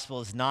 The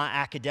gospel is not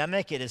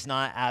academic. It is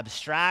not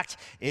abstract.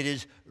 It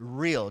is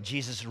real.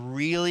 Jesus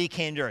really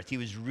came to earth. He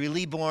was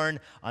really born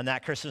on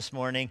that Christmas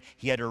morning.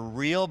 He had a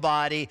real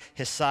body.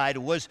 His side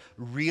was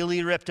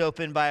really ripped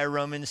open by a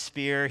Roman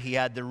spear. He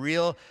had the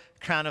real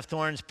crown of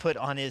thorns put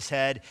on his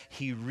head.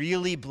 He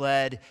really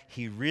bled.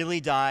 He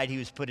really died. He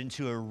was put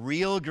into a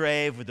real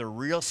grave with a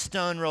real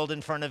stone rolled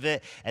in front of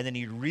it. And then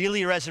he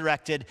really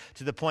resurrected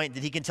to the point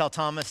that he can tell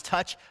Thomas,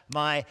 touch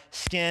my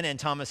skin. And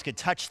Thomas could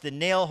touch the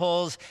nail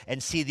holes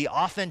and see the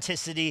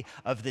authenticity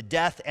of the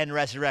death and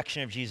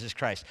resurrection of Jesus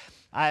Christ.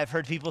 I have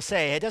heard people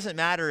say, it doesn't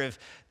matter if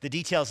the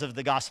details of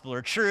the gospel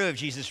are true, if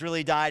Jesus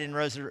really died and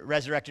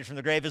resurrected from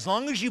the grave, as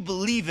long as you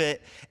believe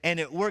it and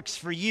it works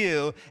for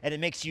you and it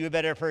makes you a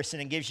better person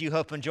and gives you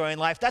hope and joy in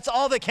life, that's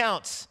all that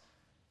counts.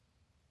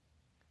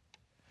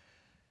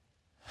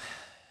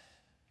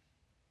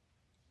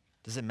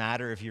 Does it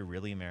matter if you're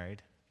really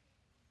married?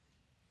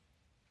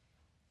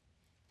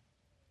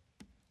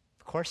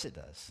 Of course it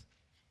does.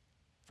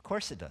 Of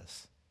course it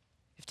does.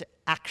 You have to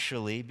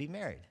actually be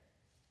married.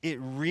 It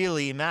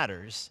really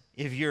matters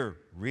if you're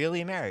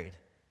really married.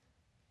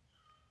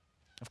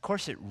 Of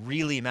course it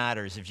really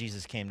matters if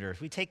Jesus came to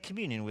earth. We take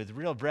communion with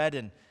real bread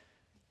and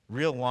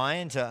real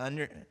wine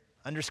to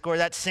underscore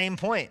that same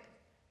point.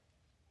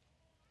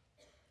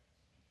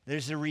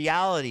 There's a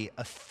reality,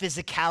 a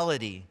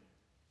physicality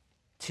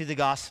to the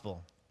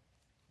gospel.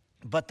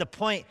 But the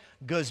point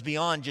goes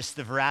beyond just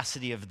the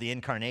veracity of the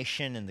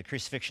incarnation and the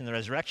crucifixion and the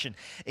resurrection.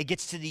 It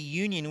gets to the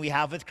union we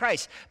have with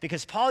Christ,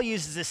 because Paul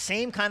uses the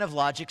same kind of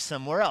logic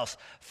somewhere else.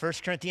 1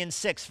 Corinthians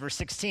 6, verse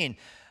 16.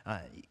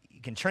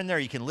 You can turn there,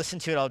 you can listen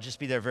to it. I'll just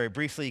be there very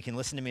briefly. You can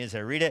listen to me as I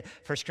read it.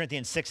 1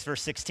 Corinthians 6,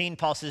 verse 16,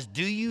 Paul says,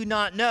 "Do you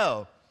not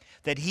know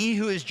that he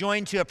who is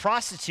joined to a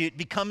prostitute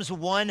becomes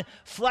one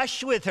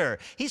flesh with her?"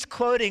 He's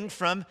quoting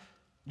from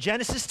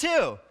Genesis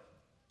 2.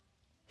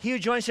 He who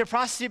joins to a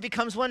prostitute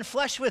becomes one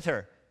flesh with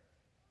her.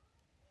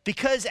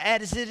 Because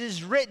as it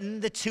is written,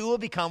 the two will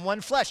become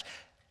one flesh.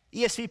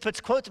 ESV puts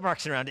quote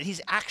marks around it.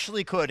 He's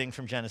actually quoting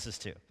from Genesis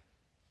 2.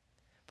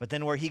 But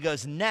then where he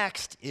goes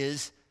next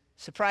is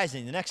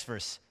surprising. The next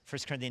verse,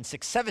 1 Corinthians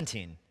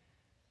 6:17.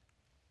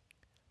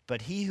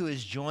 "But he who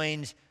is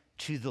joined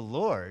to the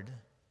Lord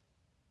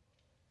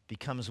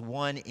becomes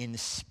one in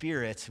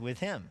spirit with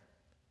him."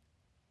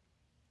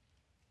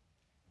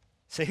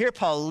 So here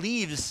Paul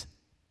leaves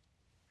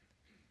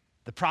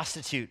the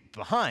prostitute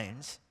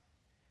behind,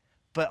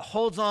 but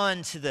holds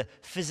on to the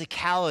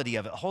physicality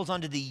of it, holds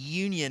on to the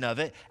union of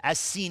it as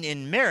seen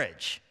in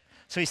marriage.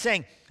 So he's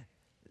saying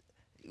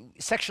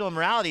sexual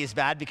immorality is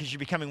bad because you're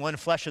becoming one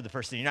flesh with the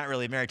person you're not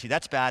really married to.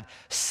 That's bad.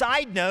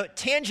 Side note,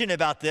 tangent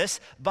about this,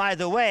 by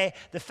the way,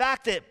 the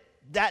fact that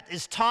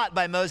is taught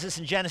by Moses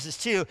in Genesis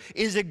 2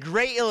 is a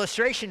great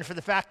illustration for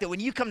the fact that when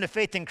you come to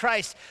faith in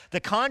Christ,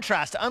 the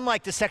contrast,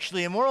 unlike the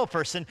sexually immoral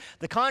person,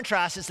 the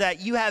contrast is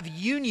that you have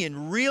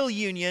union, real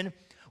union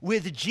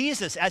with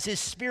Jesus as his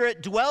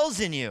Spirit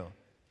dwells in you.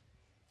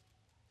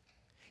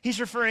 He's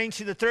referring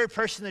to the third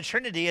person of the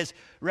Trinity as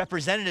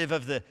representative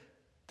of the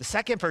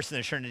second person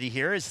of the Trinity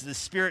here, as the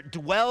Spirit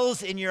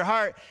dwells in your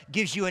heart,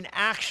 gives you an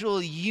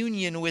actual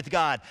union with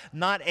God,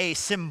 not a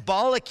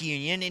symbolic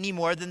union any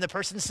more than the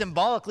person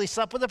symbolically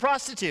slept with a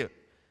prostitute,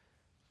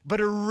 but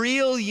a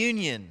real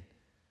union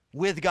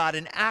with God,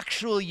 an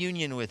actual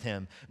union with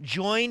him,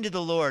 joined to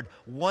the Lord,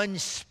 one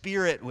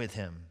spirit with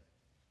him.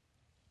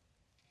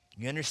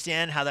 You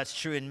understand how that's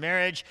true in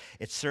marriage?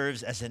 It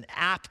serves as an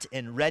apt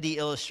and ready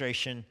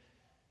illustration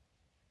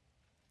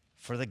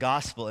for the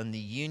gospel and the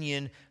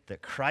union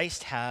that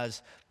Christ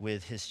has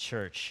with his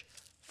church.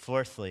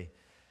 Fourthly,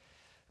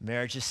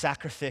 marriage is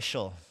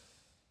sacrificial.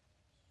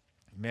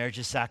 Marriage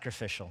is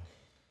sacrificial.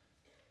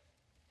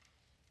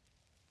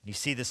 You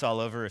see this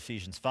all over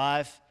Ephesians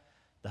 5.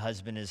 The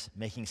husband is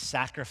making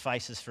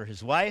sacrifices for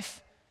his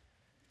wife.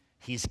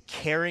 He's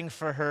caring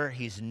for her.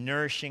 He's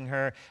nourishing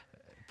her.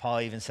 Paul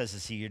even says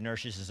this, he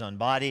nourishes his own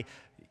body.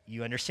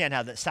 You understand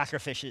how that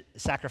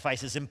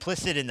sacrifice is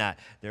implicit in that.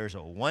 There's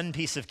one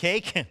piece of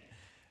cake.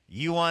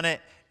 You want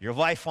it. Your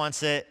wife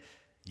wants it.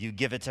 You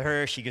give it to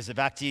her. She gives it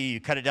back to you. You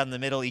cut it down the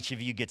middle. Each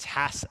of you gets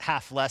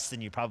half less than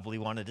you probably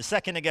wanted a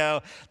second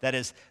ago. That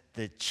is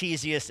the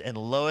cheesiest and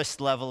lowest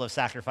level of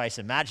sacrifice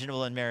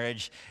imaginable in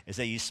marriage, is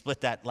that you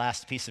split that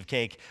last piece of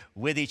cake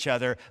with each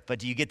other. But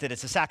do you get that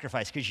it's a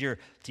sacrifice? Because you're,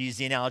 to use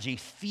the analogy,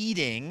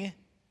 feeding.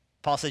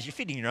 Paul says you're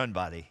feeding your own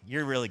body.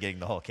 You're really getting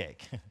the whole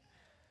cake.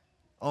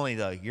 Only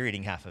though you're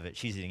eating half of it.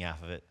 She's eating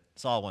half of it.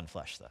 It's all one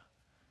flesh though.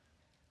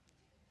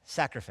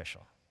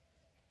 Sacrificial.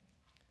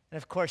 And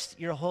of course,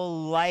 your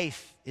whole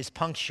life is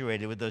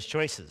punctuated with those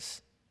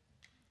choices.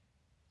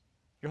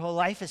 Your whole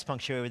life is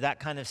punctuated with that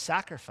kind of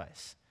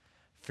sacrifice.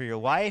 For your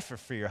wife or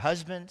for your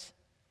husband,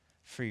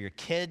 for your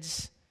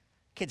kids.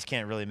 Kids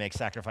can't really make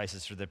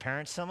sacrifices for their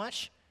parents so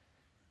much.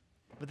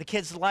 But the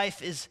kid's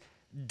life is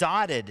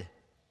dotted.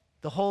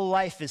 The whole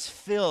life is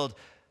filled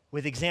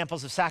with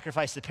examples of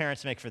sacrifice the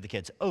parents make for the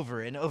kids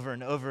over and over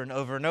and over and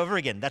over and over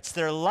again. That's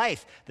their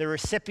life. They're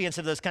recipients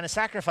of those kind of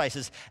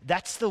sacrifices.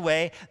 That's the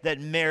way that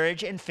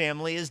marriage and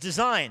family is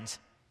designed.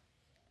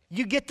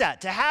 You get that.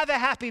 To have a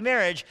happy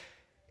marriage,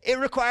 it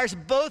requires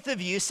both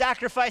of you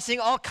sacrificing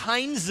all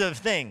kinds of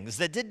things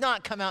that did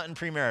not come out in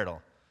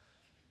premarital.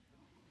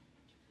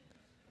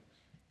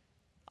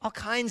 All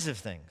kinds of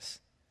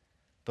things.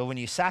 But when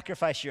you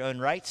sacrifice your own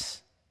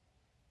rights,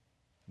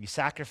 you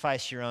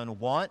sacrifice your own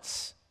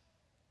wants,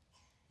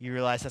 you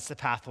realize that's the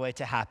pathway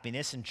to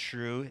happiness and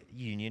true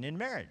union in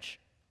marriage.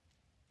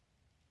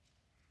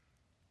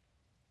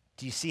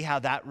 Do you see how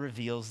that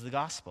reveals the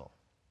gospel?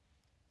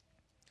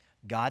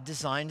 God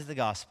designed the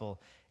gospel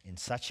in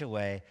such a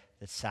way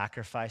that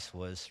sacrifice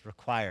was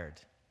required.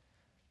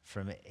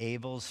 From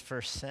Abel's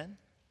first sin,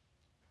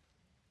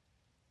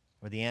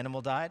 where the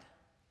animal died,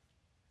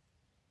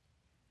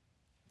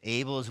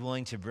 Abel is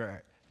willing to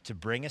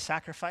bring a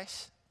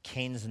sacrifice.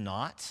 Cain's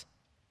not.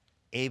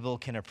 Abel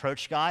can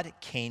approach God.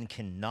 Cain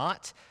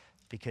cannot,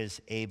 because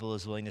Abel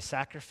is willing to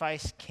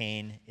sacrifice.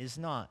 Cain is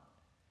not.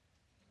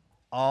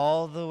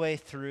 All the way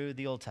through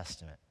the Old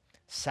Testament,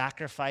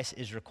 sacrifice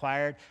is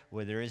required.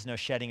 Where there is no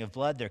shedding of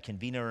blood, there can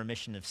be no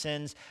remission of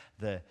sins.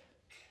 The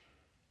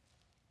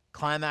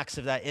climax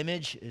of that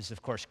image is,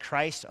 of course,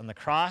 Christ on the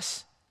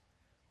cross,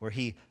 where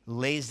he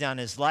lays down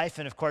his life.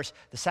 And of course,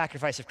 the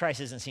sacrifice of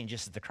Christ isn't seen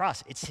just at the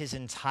cross. It's his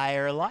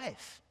entire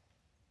life.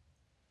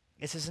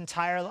 It's his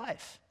entire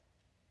life.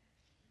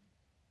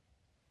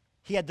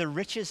 He had the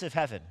riches of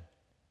heaven,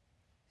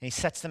 and he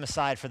sets them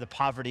aside for the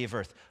poverty of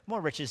earth.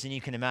 More riches than you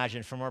can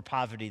imagine, for more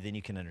poverty than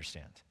you can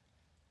understand.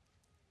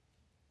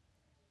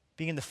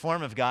 Being in the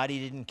form of God, he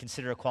didn't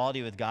consider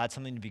equality with God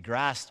something to be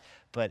grasped,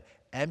 but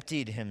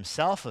emptied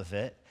himself of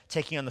it,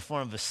 taking on the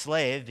form of a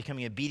slave,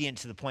 becoming obedient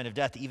to the point of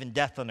death, even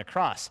death on the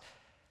cross.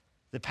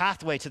 The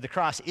pathway to the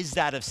cross is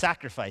that of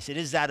sacrifice. It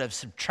is that of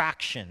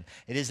subtraction.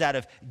 It is that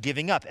of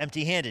giving up,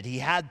 empty-handed. He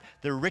had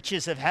the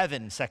riches of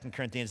heaven, 2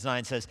 Corinthians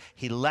 9 says.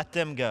 He let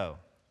them go.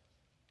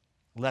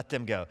 Let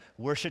them go.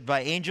 Worshipped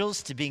by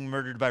angels to being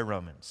murdered by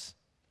Romans.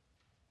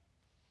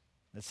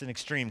 That's an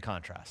extreme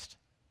contrast.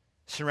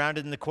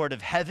 Surrounded in the court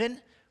of heaven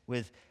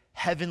with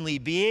heavenly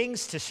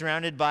beings to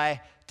surrounded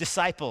by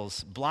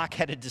disciples,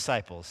 block-headed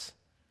disciples.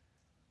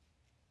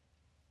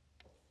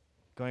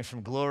 Going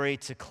from glory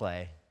to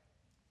clay.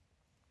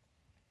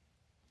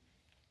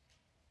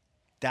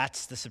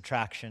 That's the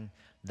subtraction.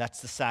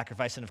 That's the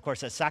sacrifice. And of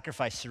course, that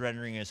sacrifice,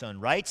 surrendering his own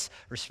rights,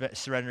 or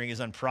surrendering his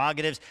own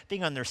prerogatives,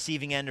 being on the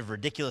receiving end of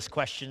ridiculous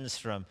questions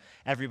from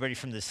everybody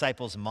from the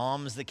disciples'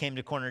 moms that came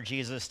to corner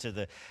Jesus, to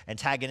the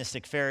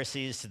antagonistic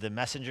Pharisees, to the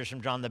messengers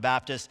from John the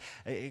Baptist.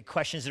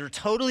 Questions that were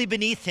totally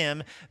beneath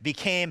him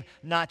became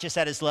not just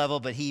at his level,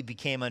 but he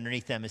became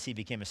underneath them as he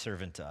became a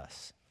servant to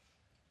us.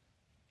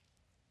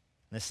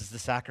 This is the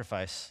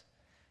sacrifice.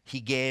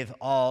 He gave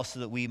all so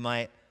that we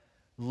might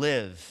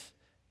live.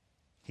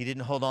 He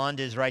didn't hold on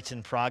to his rights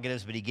and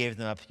prerogatives, but he gave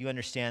them up. You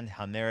understand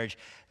how marriage,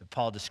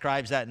 Paul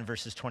describes that in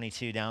verses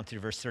 22 down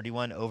through verse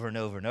 31 over and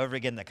over and over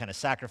again, that kind of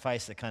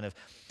sacrifice, that kind of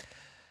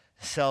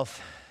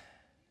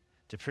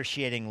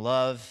self-depreciating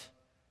love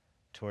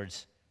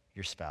towards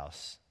your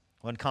spouse.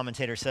 One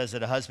commentator says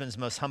that a husband's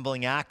most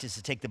humbling act is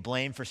to take the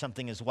blame for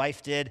something his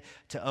wife did,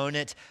 to own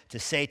it, to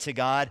say to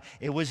God,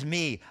 it was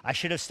me. I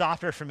should have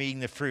stopped her from eating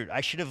the fruit.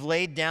 I should have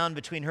laid down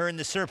between her and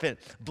the serpent.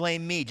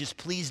 Blame me. Just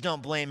please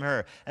don't blame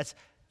her. That's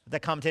what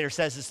that commentator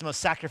says. It's the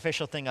most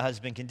sacrificial thing a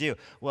husband can do.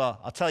 Well,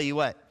 I'll tell you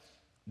what.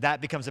 That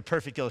becomes a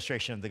perfect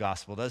illustration of the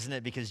gospel, doesn't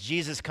it? Because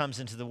Jesus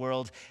comes into the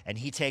world and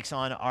he takes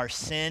on our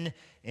sin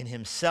in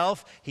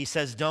himself. He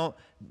says, don't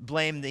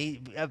blame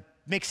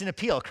makes an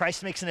appeal.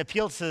 Christ makes an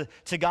appeal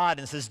to God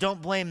and says,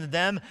 don't blame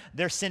them.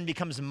 Their sin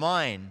becomes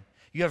mine.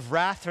 You have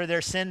wrath for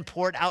their sin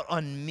poured out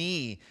on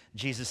me,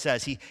 Jesus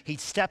says. He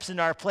steps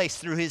into our place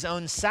through his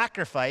own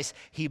sacrifice.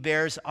 He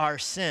bears our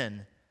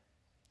sin.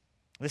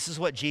 This is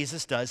what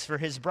Jesus does for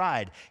his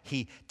bride.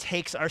 He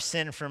takes our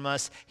sin from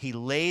us. He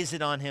lays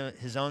it on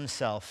his own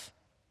self.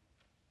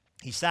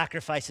 He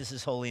sacrifices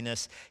his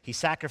holiness. He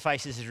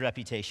sacrifices his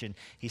reputation.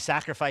 He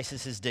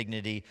sacrifices his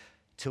dignity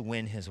to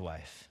win his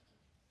wife.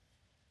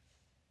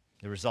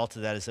 The result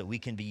of that is that we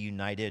can be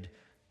united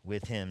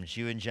with him,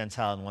 Jew and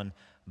Gentile in one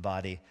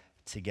body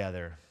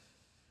together.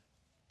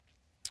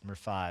 Number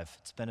 5,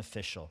 it's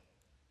beneficial.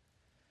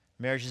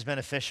 Marriage is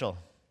beneficial.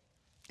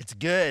 It's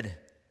good.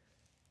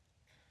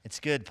 It's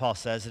good, Paul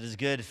says. It is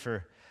good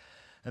for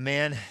a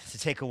man to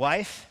take a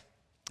wife.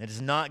 It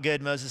is not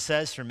good, Moses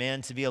says, for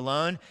man to be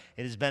alone.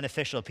 It is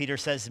beneficial. Peter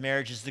says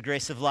marriage is the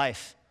grace of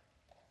life.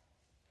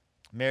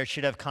 Marriage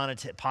should have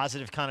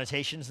positive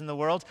connotations in the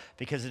world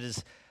because it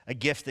is a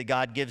gift that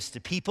God gives to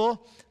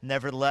people.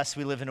 Nevertheless,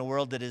 we live in a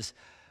world that is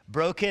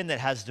broken, that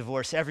has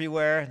divorce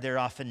everywhere. There are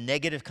often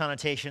negative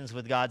connotations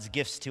with God's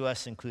gifts to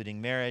us,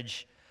 including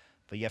marriage.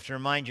 But you have to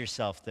remind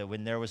yourself that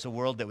when there was a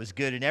world that was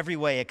good in every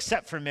way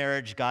except for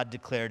marriage, God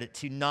declared it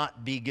to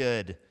not be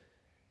good.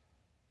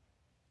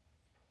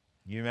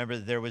 You remember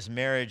that there was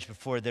marriage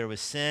before there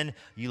was sin.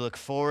 You look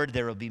forward,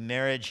 there will be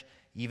marriage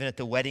even at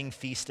the wedding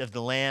feast of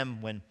the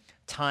Lamb when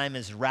time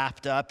is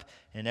wrapped up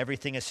and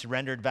everything is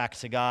surrendered back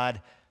to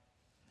God.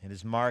 It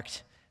is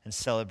marked and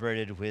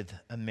celebrated with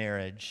a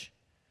marriage.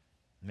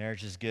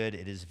 Marriage is good.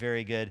 It is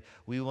very good.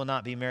 We will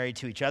not be married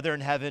to each other in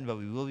heaven, but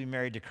we will be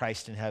married to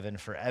Christ in heaven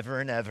forever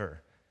and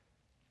ever.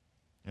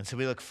 And so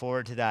we look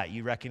forward to that.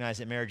 You recognize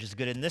that marriage is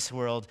good in this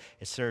world.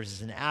 It serves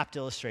as an apt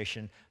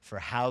illustration for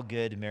how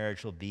good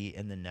marriage will be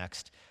in the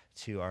next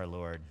to our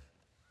Lord.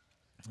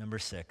 Number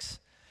 6,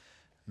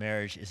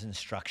 marriage is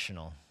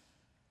instructional.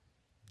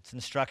 It's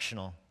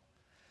instructional.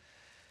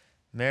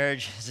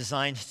 Marriage is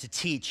designed to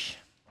teach.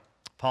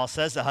 Paul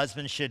says the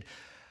husband should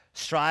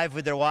strive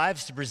with their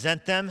wives to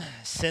present them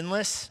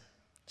sinless,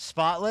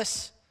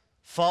 spotless,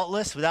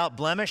 faultless, without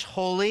blemish,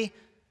 holy.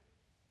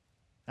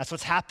 That's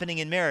what's happening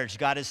in marriage.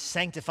 God is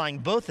sanctifying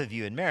both of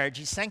you in marriage.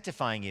 He's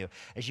sanctifying you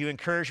as you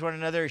encourage one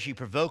another, as you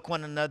provoke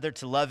one another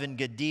to love and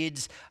good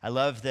deeds. I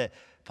love that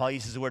Paul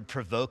uses the word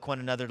provoke one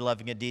another to love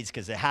and good deeds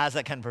because it has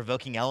that kind of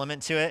provoking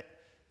element to it.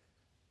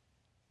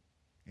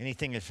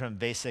 Anything from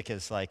basic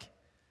is like,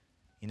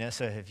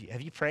 so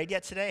have you prayed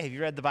yet today? Have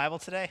you read the Bible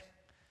today?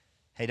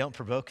 Hey, don't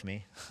provoke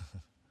me.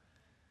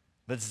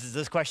 But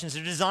those questions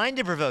are designed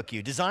to provoke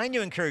you, designed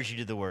to encourage you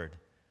to the word.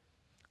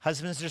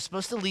 Husbands are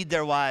supposed to lead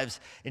their wives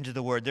into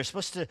the word. They're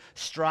supposed to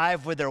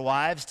strive with their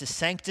wives to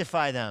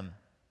sanctify them.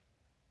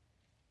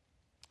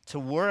 to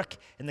work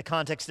in the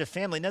context of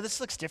family. Now,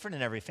 this looks different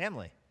in every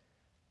family.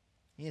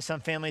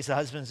 Some families, the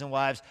husbands and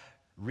wives,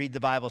 read the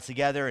Bible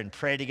together and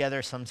pray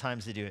together.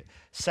 Sometimes they do it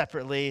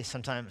separately.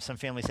 Sometimes some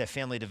families have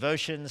family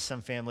devotions.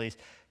 Some families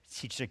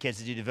teach their kids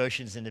to do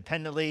devotions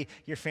independently.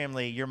 Your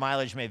family, your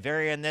mileage may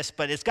vary on this,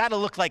 but it's got to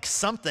look like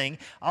something.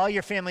 All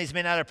your families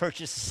may not approach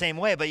this the same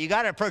way, but you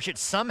got to approach it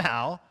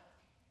somehow.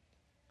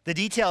 The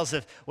details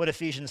of what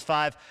Ephesians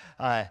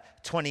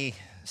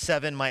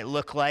 5:27 might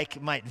look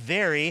like might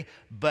vary,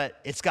 but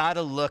it's got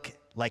to look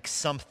like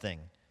something.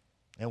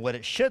 And what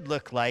it should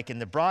look like in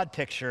the broad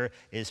picture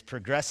is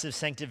progressive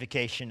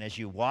sanctification as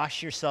you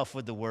wash yourself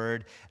with the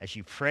word, as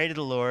you pray to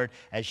the Lord,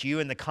 as you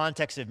in the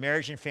context of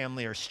marriage and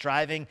family are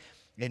striving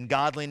in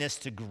godliness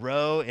to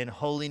grow in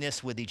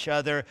holiness with each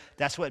other.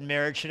 That's what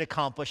marriage should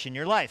accomplish in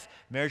your life.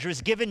 Marriage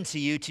was given to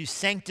you to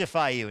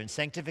sanctify you, and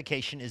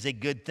sanctification is a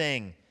good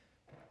thing.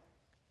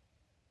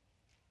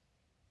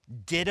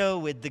 Ditto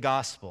with the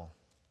gospel.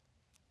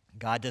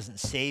 God doesn't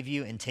save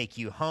you and take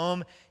you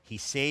home. He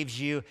saves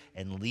you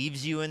and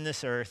leaves you in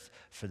this earth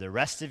for the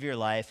rest of your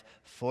life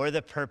for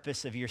the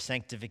purpose of your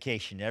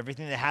sanctification.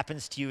 Everything that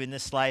happens to you in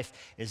this life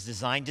is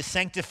designed to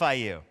sanctify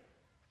you.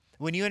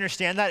 When you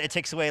understand that, it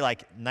takes away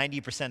like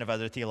 90% of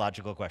other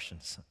theological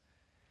questions.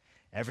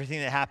 Everything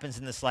that happens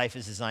in this life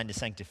is designed to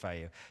sanctify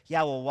you.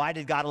 Yeah, well, why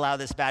did God allow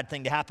this bad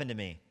thing to happen to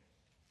me?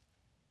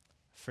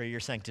 For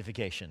your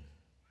sanctification.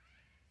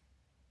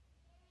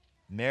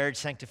 Marriage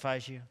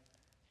sanctifies you.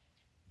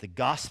 The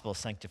gospel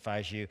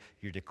sanctifies you.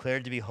 You're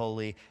declared to be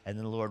holy, and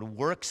then the Lord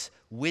works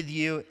with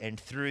you and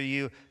through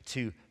you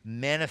to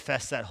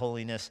manifest that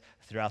holiness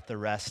throughout the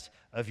rest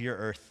of your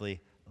earthly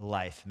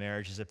life.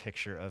 Marriage is a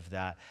picture of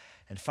that.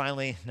 And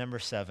finally, number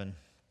 7,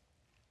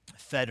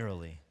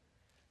 federally.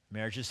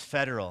 Marriage is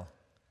federal.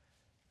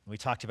 We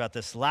talked about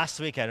this last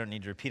week. I don't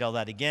need to repeat all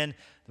that again.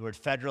 The word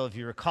federal, if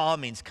you recall,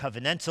 means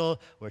covenantal,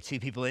 where two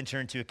people enter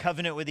into a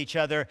covenant with each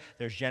other.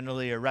 There's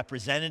generally a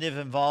representative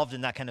involved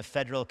in that kind of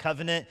federal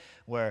covenant,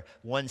 where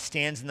one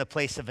stands in the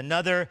place of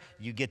another.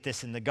 You get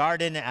this in the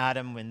garden.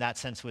 Adam, in that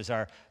sense, was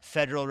our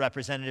federal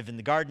representative in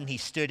the garden. He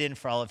stood in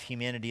for all of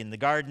humanity in the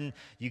garden.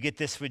 You get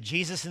this with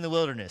Jesus in the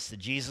wilderness, that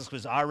Jesus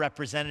was our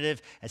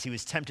representative as he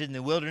was tempted in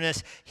the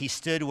wilderness. He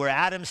stood where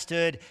Adam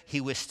stood.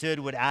 He withstood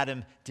what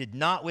Adam did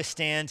not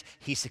withstand.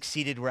 He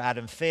succeeded where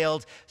Adam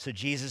failed. So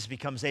Jesus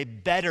becomes a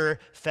better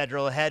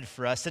federal head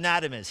for us than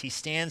Adam is. He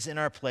stands in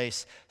our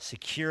place,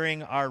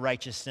 securing our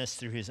righteousness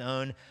through his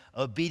own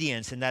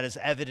obedience, and that is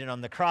evident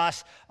on the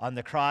cross. On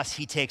the cross,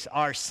 he takes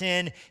our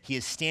sin. He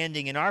is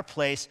standing in our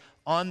place.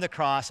 On the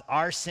cross,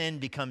 our sin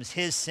becomes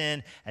his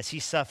sin as he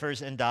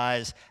suffers and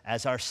dies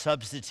as our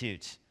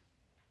substitute.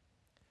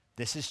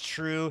 This is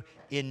true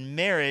in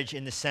marriage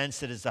in the sense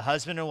that as the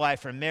husband and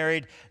wife are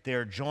married, they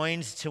are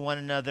joined to one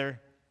another.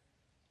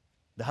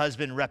 The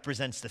husband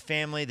represents the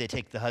family. They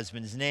take the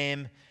husband's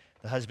name.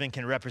 The husband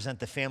can represent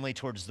the family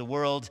towards the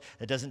world.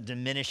 It doesn't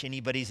diminish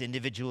anybody's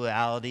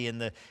individuality in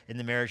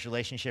the marriage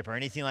relationship or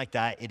anything like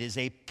that. It is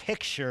a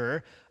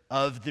picture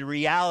of the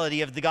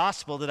reality of the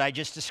gospel that I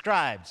just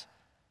described.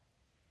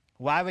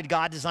 Why would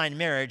God design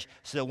marriage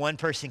so that one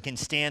person can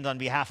stand on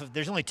behalf of,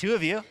 there's only two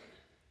of you.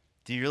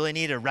 Do you really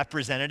need a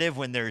representative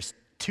when there's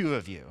two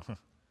of you?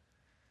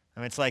 I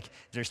mean, it's like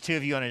there's two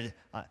of you on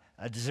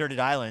a deserted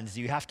island.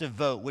 You have to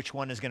vote which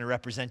one is going to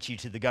represent you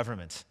to the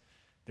government.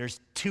 There's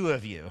two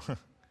of you.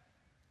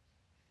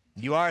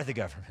 You are the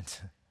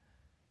government.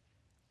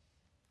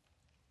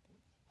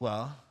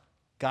 Well,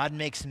 God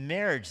makes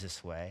marriage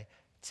this way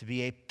to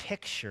be a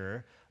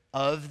picture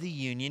of the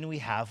union we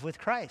have with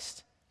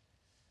Christ.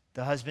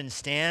 The husband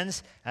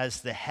stands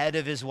as the head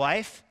of his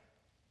wife.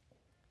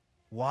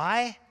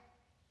 Why?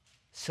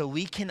 So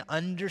we can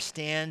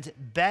understand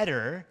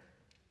better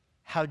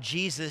how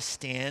Jesus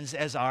stands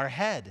as our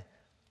head,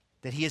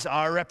 that he is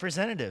our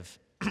representative,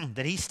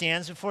 that he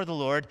stands before the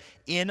Lord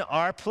in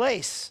our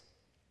place.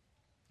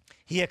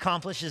 He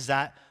accomplishes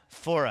that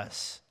for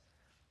us.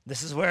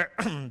 This is where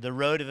the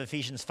road of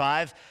Ephesians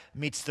 5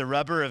 meets the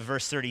rubber of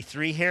verse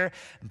 33 here.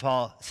 And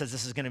Paul says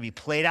this is going to be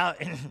played out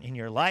in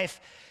your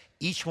life.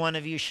 Each one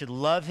of you should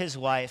love his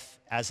wife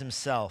as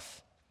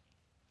himself.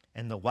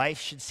 And the wife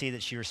should see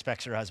that she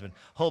respects her husband.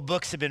 Whole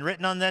books have been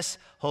written on this.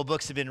 Whole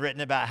books have been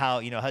written about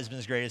how,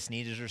 husband's greatest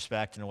need is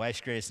respect and a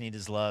wife's greatest need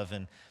is love.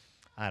 And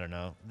I don't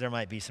know. There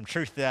might be some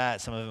truth to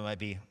that. Some of it might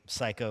be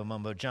psycho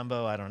mumbo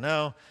jumbo. I don't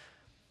know.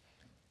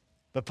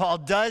 But Paul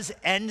does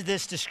end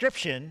this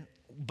description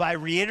by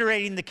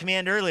reiterating the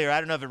command earlier. I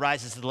don't know if it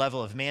rises to the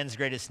level of man's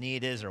greatest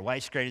need is or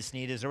wife's greatest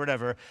need is or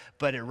whatever,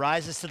 but it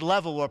rises to the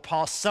level where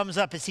Paul sums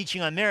up his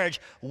teaching on marriage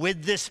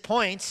with this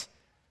point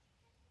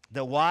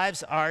that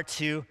wives are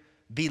to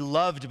be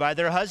loved by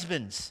their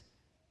husbands.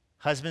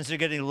 Husbands are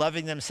going to be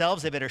loving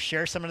themselves. They better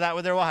share some of that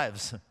with their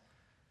wives.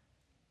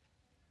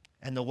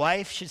 And the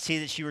wife should see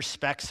that she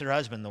respects her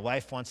husband. The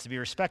wife wants to be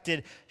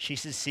respected. She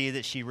should see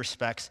that she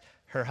respects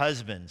her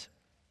husband.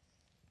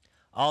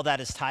 All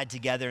that is tied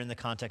together in the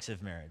context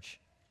of marriage.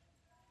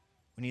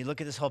 When you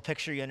look at this whole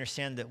picture, you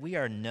understand that we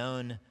are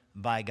known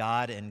by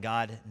God and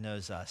God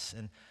knows us.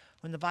 And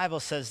when the Bible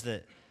says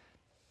that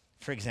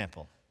For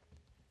example,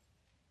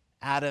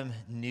 Adam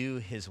knew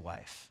his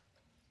wife.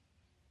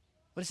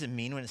 What does it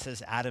mean when it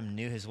says Adam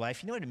knew his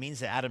wife? You know what it means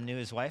that Adam knew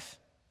his wife?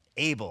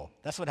 Abel.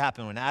 That's what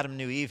happened when Adam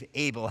knew Eve.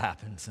 Abel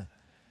happens.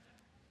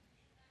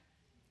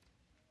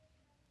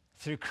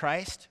 Through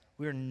Christ,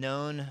 we're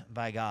known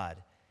by God.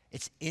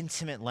 It's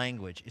intimate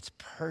language. It's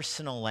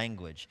personal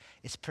language.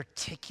 It's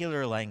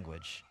particular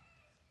language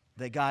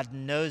that God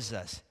knows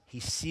us. He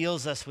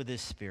seals us with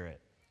his Spirit.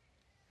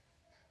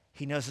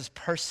 He knows us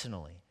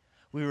personally.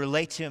 We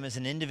relate to him as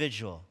an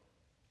individual.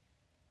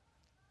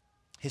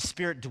 His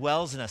Spirit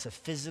dwells in us, a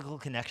physical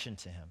connection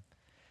to him,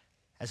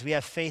 as we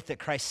have faith that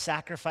Christ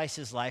sacrificed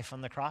his life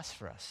on the cross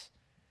for us.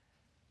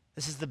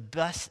 This is the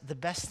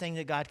best thing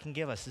that God can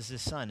give us is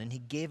his Son, and he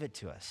gave it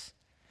to us.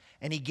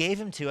 And he gave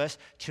him to us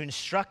to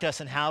instruct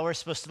us on how we're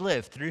supposed to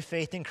live through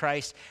faith in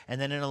Christ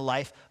and then in a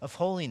life of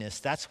holiness.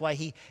 That's why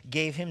he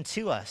gave him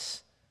to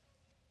us.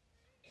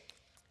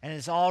 And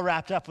it's all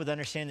wrapped up with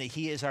understanding that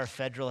he is our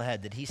federal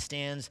head, that he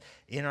stands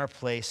in our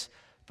place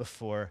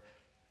before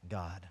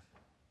God.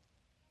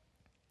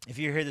 If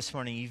you're here this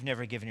morning, you've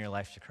never given your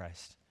life to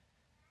Christ,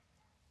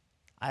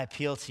 I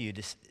appeal to you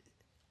to,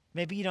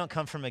 maybe you don't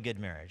come from a good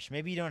marriage.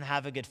 Maybe you don't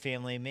have a good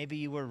family. Maybe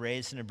you were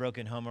raised in a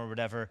broken home or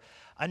whatever.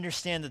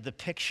 Understand that the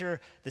picture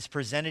that's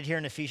presented here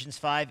in Ephesians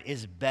 5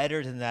 is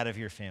better than that of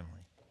your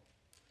family.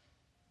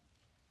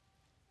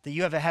 That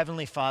you have a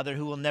heavenly Father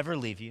who will never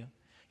leave you.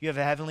 You have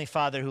a heavenly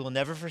Father who will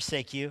never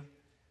forsake you,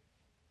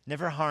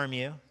 never harm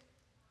you,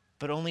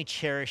 but only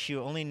cherish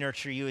you, only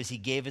nurture you as he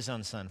gave his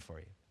own Son for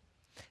you.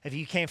 If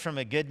you came from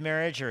a good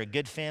marriage or a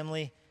good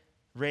family,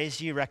 raised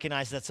you,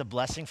 recognize that's a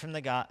blessing from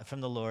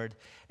the Lord,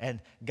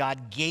 and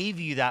God gave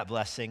you that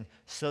blessing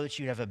so that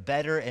you'd have a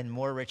better and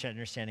more rich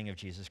understanding of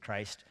Jesus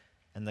Christ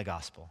and the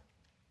gospel.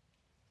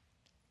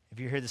 If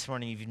you're here this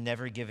morning, you've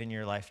never given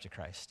your life to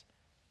Christ,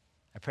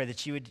 I pray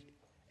that you would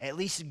at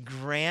least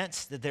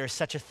grant that there is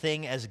such a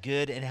thing as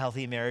good and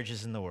healthy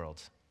marriages in the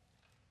world,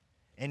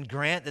 and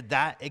grant that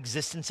that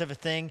existence of a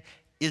thing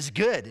is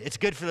good. It's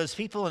good for those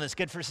people and it's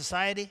good for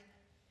society.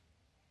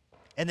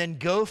 And then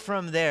go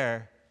from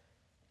there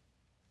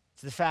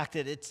to the fact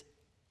that it's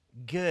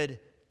good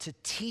to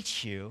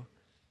teach you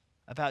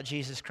about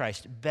Jesus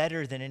Christ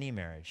better than any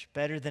marriage,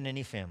 better than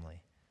any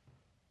family.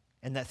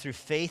 And that through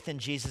faith in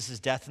Jesus'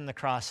 death on the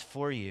cross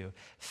for you,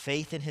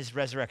 faith in his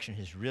resurrection,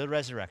 his real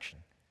resurrection,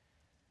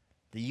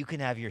 that you can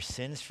have your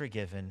sins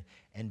forgiven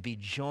and be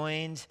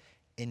joined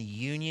in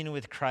union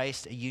with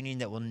Christ, a union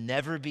that will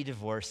never be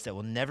divorced, that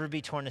will never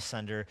be torn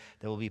asunder,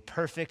 that will be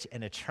perfect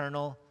and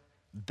eternal,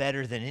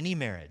 better than any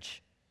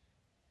marriage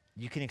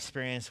you can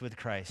experience with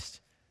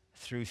Christ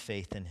through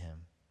faith in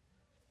him.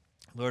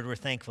 Lord, we're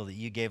thankful that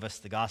you gave us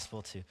the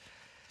gospel to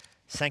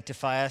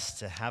sanctify us,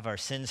 to have our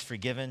sins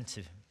forgiven,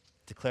 to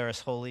declare us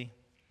holy.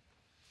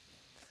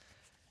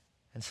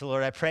 And so,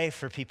 Lord, I pray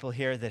for people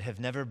here that have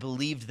never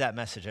believed that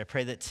message. I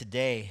pray that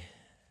today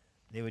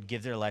they would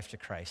give their life to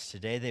Christ.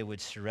 Today they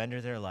would surrender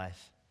their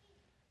life.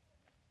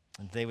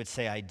 And they would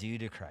say, I do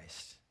to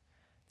Christ.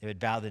 They would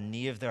bow the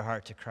knee of their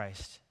heart to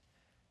Christ.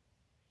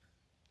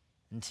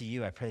 And to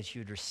you, I pray that you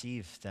would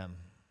receive them.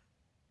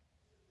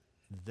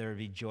 That there would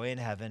be joy in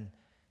heaven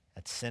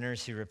at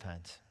sinners who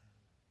repent.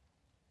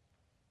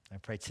 I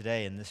pray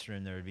today in this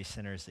room there would be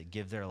sinners that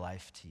give their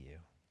life to you.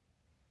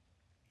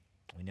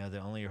 We know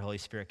that only your Holy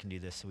Spirit can do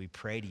this, so we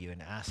pray to you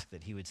and ask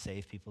that he would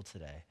save people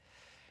today.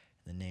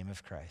 In the name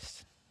of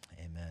Christ,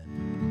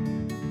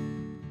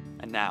 amen.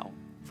 And now,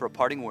 for a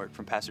parting word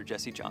from Pastor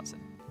Jesse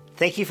Johnson.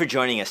 Thank you for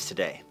joining us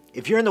today.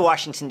 If you're in the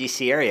Washington,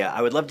 D.C. area,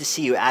 I would love to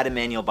see you at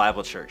Emmanuel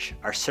Bible Church.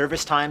 Our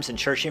service times and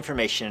church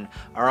information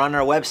are on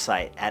our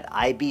website at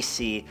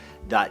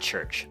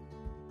ibc.church.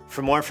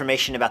 For more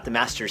information about the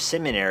Master's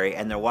Seminary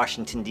and their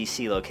Washington,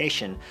 D.C.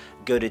 location,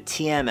 go to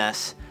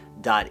tms.edu.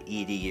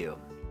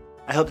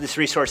 I hope this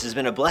resource has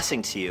been a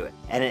blessing to you,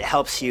 and it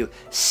helps you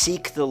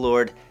seek the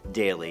Lord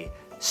daily,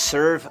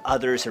 serve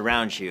others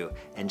around you,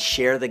 and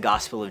share the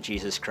gospel of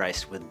Jesus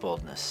Christ with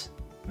boldness.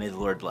 May the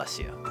Lord bless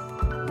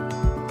you.